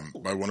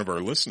by one of our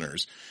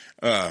listeners.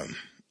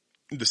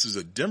 This is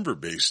a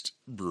Denver-based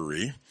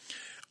brewery.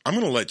 I'm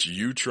going to let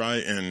you try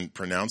and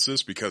pronounce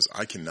this because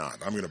I cannot.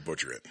 I'm going to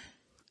butcher it.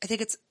 I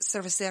think it's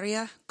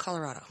Cerveceria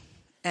Colorado.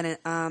 And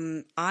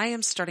I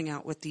am starting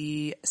out with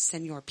the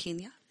Senor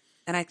Pina.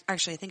 And I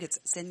think it's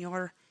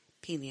Senor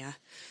Pina.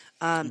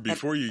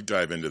 Before you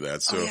dive into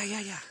that, so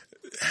yeah.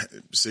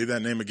 Say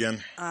that name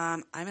again.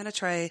 I'm going to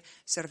try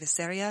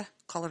Cerveceria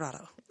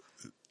Colorado.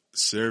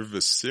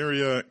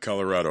 Cerveceria,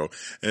 Colorado.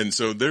 And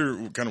so they're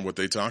kind of what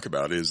they talk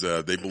about is,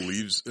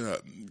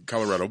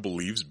 Colorado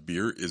believes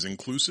beer is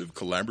inclusive,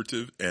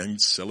 collaborative, and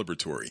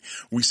celebratory.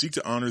 We seek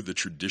to honor the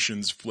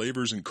traditions,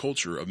 flavors, and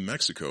culture of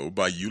Mexico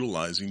by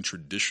utilizing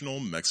traditional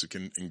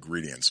Mexican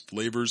ingredients,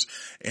 flavors,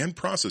 and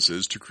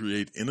processes to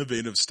create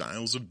innovative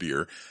styles of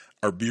beer.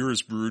 Our beer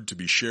is brewed to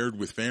be shared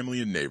with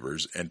family and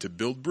neighbors and to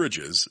build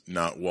bridges,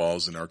 not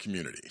walls, in our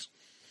communities.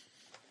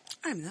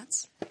 I mean,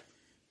 that's a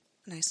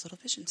nice little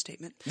vision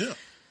statement. Yeah.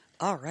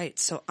 All right.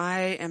 So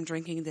I am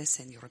drinking this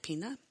Señora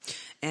Pina,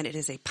 and it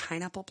is a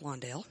pineapple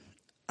blonde ale.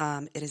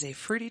 It is a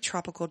fruity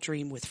tropical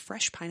dream with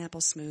fresh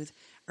pineapple smooth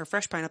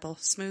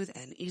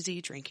and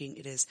easy drinking.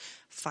 It is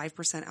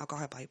 5%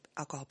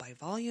 alcohol by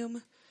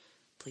volume.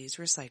 Please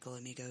recycle,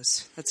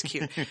 amigos. That's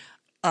cute.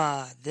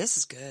 This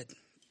is good.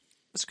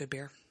 It's a good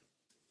beer.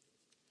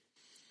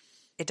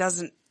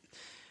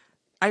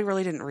 I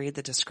really didn't read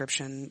the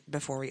description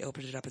before we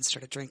opened it up and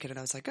started drinking it.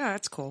 I was like, oh,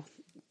 that's cool.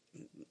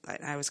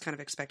 I was kind of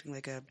expecting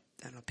like a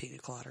pina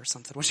colada or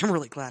something, which I'm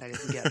really glad I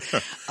didn't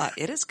get.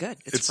 It is good.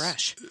 It's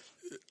fresh.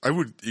 I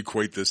would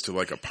equate this to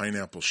like a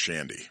pineapple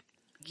shandy.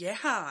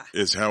 Yeah.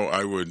 Is how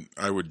I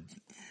would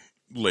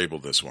label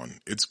this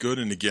one. It's good.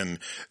 And again,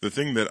 the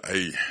thing that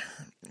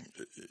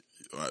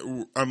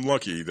I'm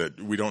lucky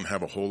that we don't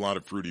have a whole lot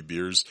of fruity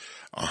beers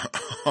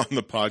on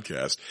the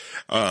podcast.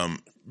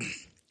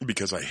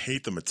 Because I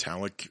hate the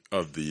metallic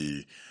of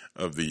the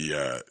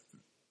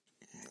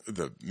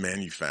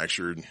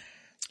manufactured,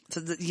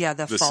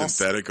 the false,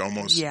 synthetic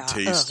almost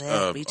taste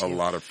of a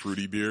lot of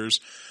fruity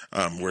beers,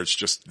 where it's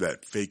just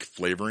that fake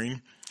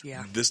flavoring.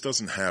 Yeah. This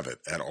doesn't have it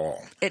at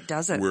all. It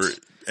doesn't.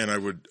 And I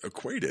would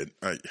equate it.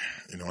 I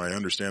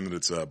understand that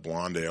it's a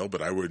blonde ale,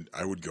 but I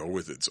would go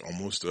with it's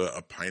almost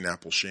a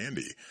pineapple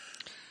shandy.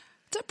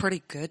 It's a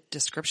pretty good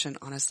description,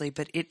 honestly,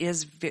 but it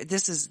is.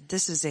 This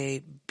is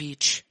a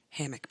beach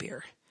hammock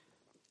beer.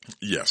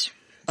 Yes.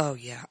 Oh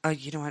yeah.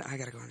 You know what? I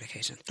gotta go on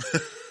vacation.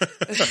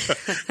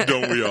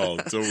 Don't we all?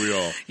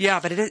 Yeah,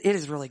 but it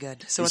is really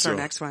good. So what's our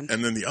next one?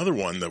 And then the other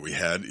one that we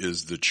had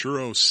is the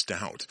Churro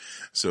Stout.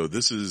 So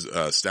this is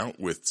stout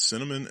with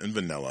cinnamon and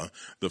vanilla.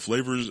 The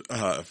flavors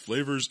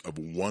of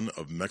one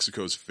of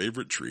Mexico's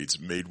favorite treats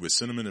made with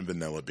cinnamon and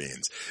vanilla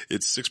beans.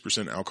 It's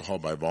 6% alcohol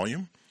by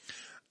volume.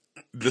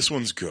 This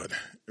one's good.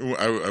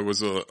 I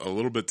was a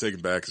little bit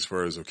taken back as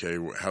far as, okay,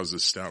 how's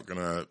this stout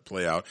gonna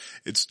play out?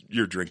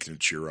 You're drinking a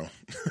churro.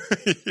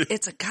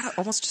 It's got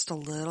almost just a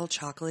little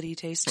chocolatey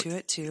taste to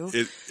it too.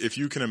 If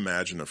you can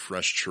imagine a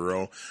fresh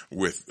churro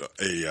with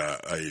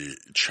a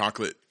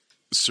chocolate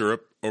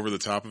syrup over the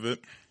top of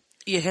it.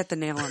 You hit the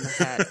nail on the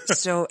head.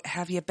 So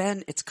have you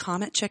been, it's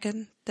Comet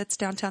Chicken that's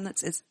downtown.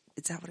 Is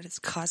that what it is?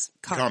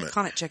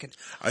 Comet Chicken.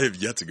 I have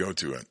yet to go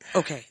to it.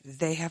 Okay.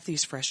 They have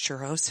these fresh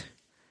churros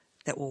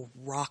that will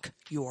rock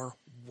your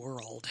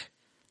world.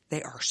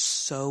 They are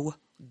so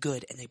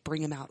good, and they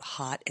bring them out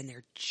hot, and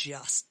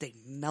they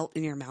melt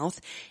in your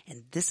mouth,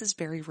 and this is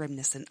very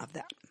reminiscent of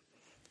that.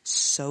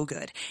 So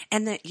good.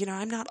 And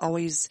I'm not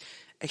always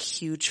a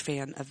huge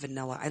fan of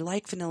vanilla. I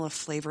like vanilla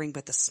flavoring,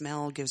 but the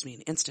smell gives me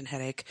an instant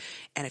headache,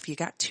 and if you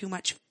got too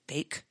much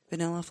fake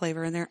vanilla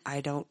flavor in there,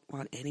 I don't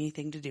want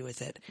anything to do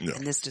with it. No.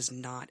 And this does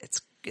not.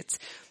 It's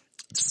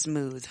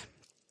smooth.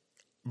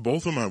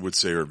 Both of them, I would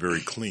say, are very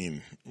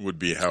clean, would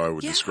be how I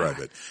would describe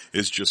it.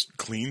 It's just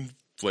clean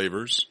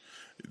flavors,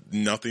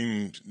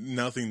 nothing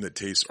that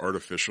tastes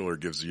artificial or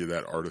gives you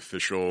that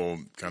artificial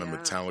kind of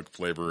metallic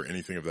flavor,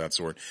 anything of that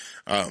sort.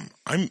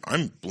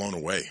 I'm blown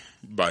away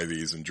by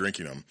these and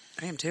drinking them.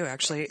 I am too,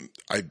 actually.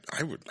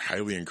 I would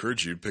highly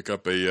encourage you to pick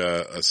up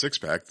a six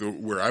pack.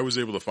 Where I was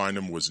able to find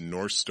them was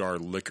North Star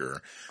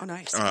Liquor. Oh,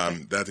 nice.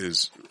 That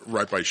is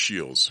right by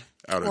Shields.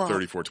 Out of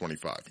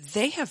 3425.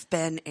 They have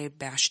been a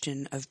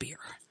bastion of beer.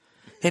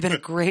 They've been a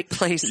great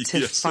place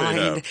to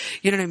find,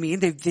 you know what I mean?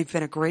 They've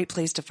been a great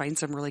place to find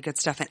some really good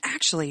stuff. And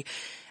actually,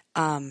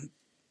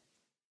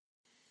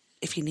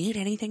 if you need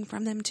anything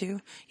from them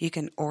too, you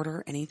can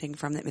order anything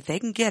from them. If they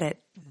can get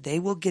it, they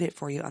will get it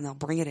for you, and they'll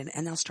bring it in,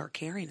 and they'll start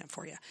carrying it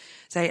for you.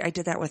 So I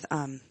did that with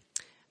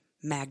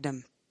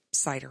Magnum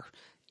cider.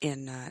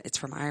 It's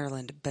from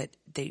Ireland, but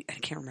I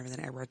can't remember the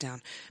name I wrote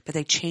down, but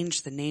they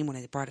changed the name when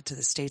they brought it to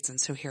the States. And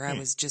so here I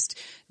was just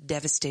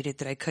devastated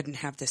that I couldn't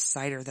have this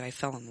cider that I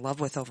fell in love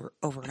with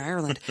over in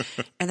Ireland.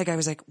 And the guy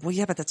was like, well,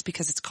 yeah, but that's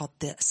because it's called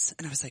this.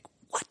 And I was like,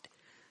 what?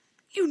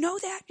 You know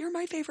that? You're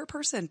my favorite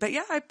person. But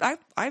yeah,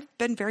 I've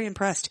been very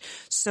impressed.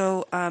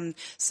 So,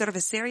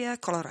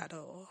 Cerveceria,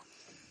 Colorado.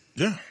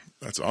 Yeah.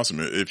 That's awesome.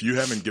 If you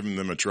haven't given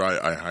them a try,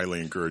 I highly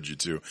encourage you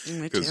to.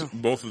 Because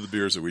both of the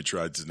beers that we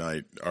tried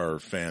tonight are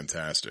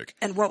fantastic.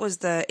 And what was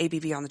the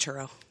ABV on the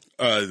churro?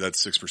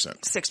 That's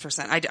 6%.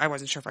 6%. I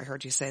wasn't sure if I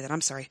heard you say that.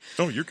 I'm sorry.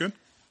 Oh, you're good.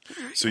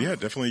 Right, so yeah,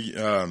 definitely,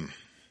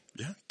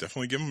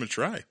 definitely give them a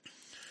try.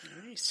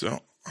 Nice. So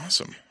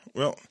awesome.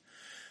 Well,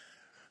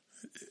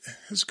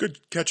 was good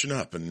catching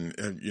up and,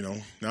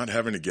 not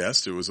having a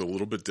guest. It was a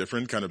little bit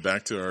different, kind of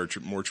back to our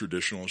more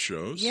traditional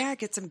shows. Yeah,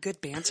 get some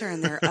good banter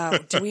in there.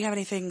 Do we have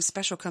anything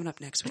special coming up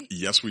next week?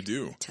 Yes, we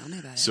do. Tell me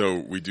about it. So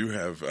we do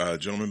have a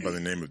gentleman by the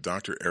name of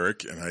Dr.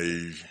 Eric, and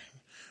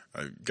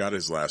I got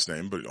his last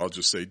name, but I'll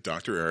just say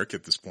Dr. Eric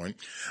at this point,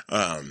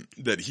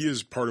 that he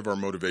is part of our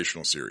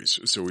motivational series.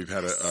 So we've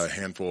had a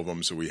handful of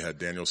them. So we had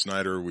Daniel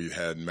Snyder, we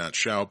had Matt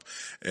Schaub,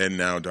 and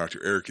now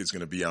Dr. Eric is going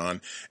to be on.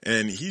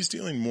 And he's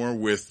dealing more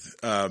with,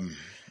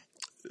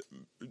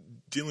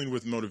 dealing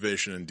with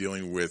motivation and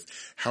dealing with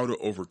how to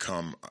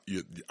overcome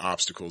the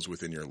obstacles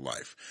within your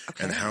life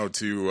and how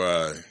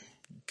to,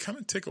 kind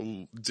of take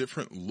a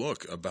different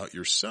look about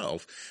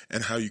yourself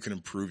and how you can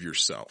improve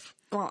yourself.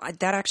 Well,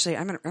 that actually,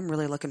 I'm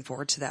really looking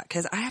forward to that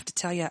because I have to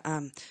tell you,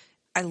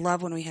 I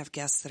love when we have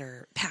guests that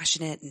are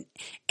passionate and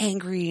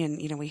angry,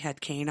 and we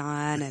had Kane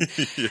on, and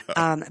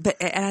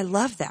and I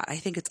love that. I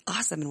think it's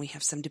awesome, and we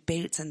have some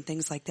debates and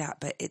things like that.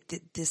 But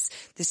this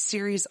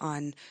series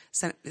on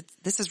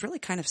this is really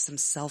kind of some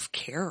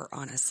self-care,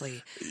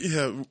 honestly.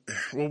 Yeah,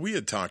 well, we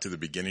had talked at the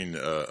beginning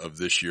of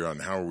this year on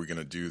how are we going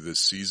to do this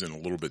season a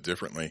little bit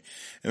differently,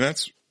 and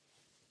that's,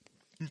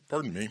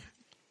 pardon me.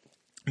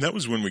 That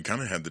was when we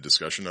kind of had the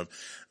discussion of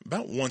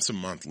about once a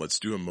month, let's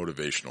do a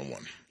motivational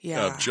one.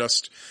 Yeah. Of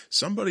just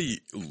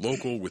somebody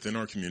local within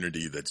our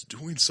community that's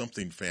doing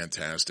something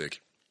fantastic.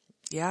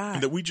 Yeah.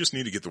 That we just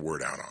need to get the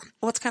word out on.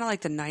 Well, it's kind of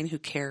like the 9 Who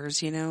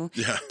Cares, Yeah.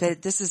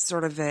 That this is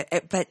sort of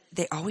but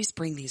they always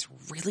bring these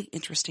really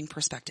interesting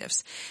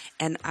perspectives.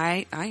 And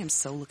I am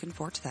so looking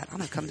forward to that. I'm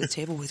going to come to the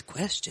table with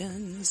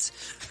questions.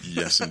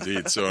 Yes,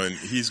 indeed. So, and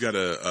he's got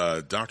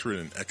a doctorate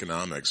in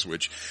economics,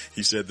 which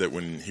he said that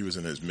when he was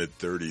in his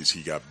mid-30s,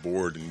 he got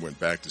bored and went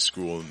back to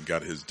school and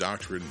got his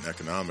doctorate in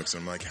economics.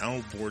 And I'm like,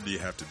 how bored do you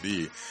have to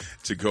be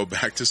to go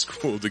back to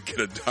school to get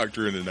a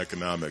doctorate in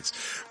economics?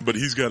 But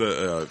he's got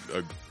a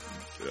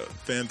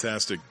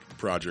fantastic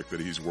project that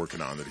he's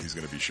working on that he's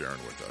going to be sharing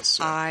with us.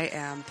 So. I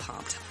am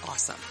pumped.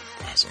 Awesome.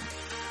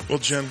 Well,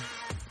 Jen,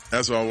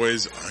 as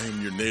always, I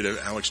am your native,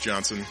 Alex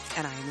Johnson.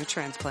 And I am your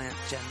transplant,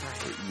 Jen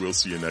Bryant. We'll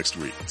see you next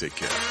week. Take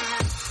care.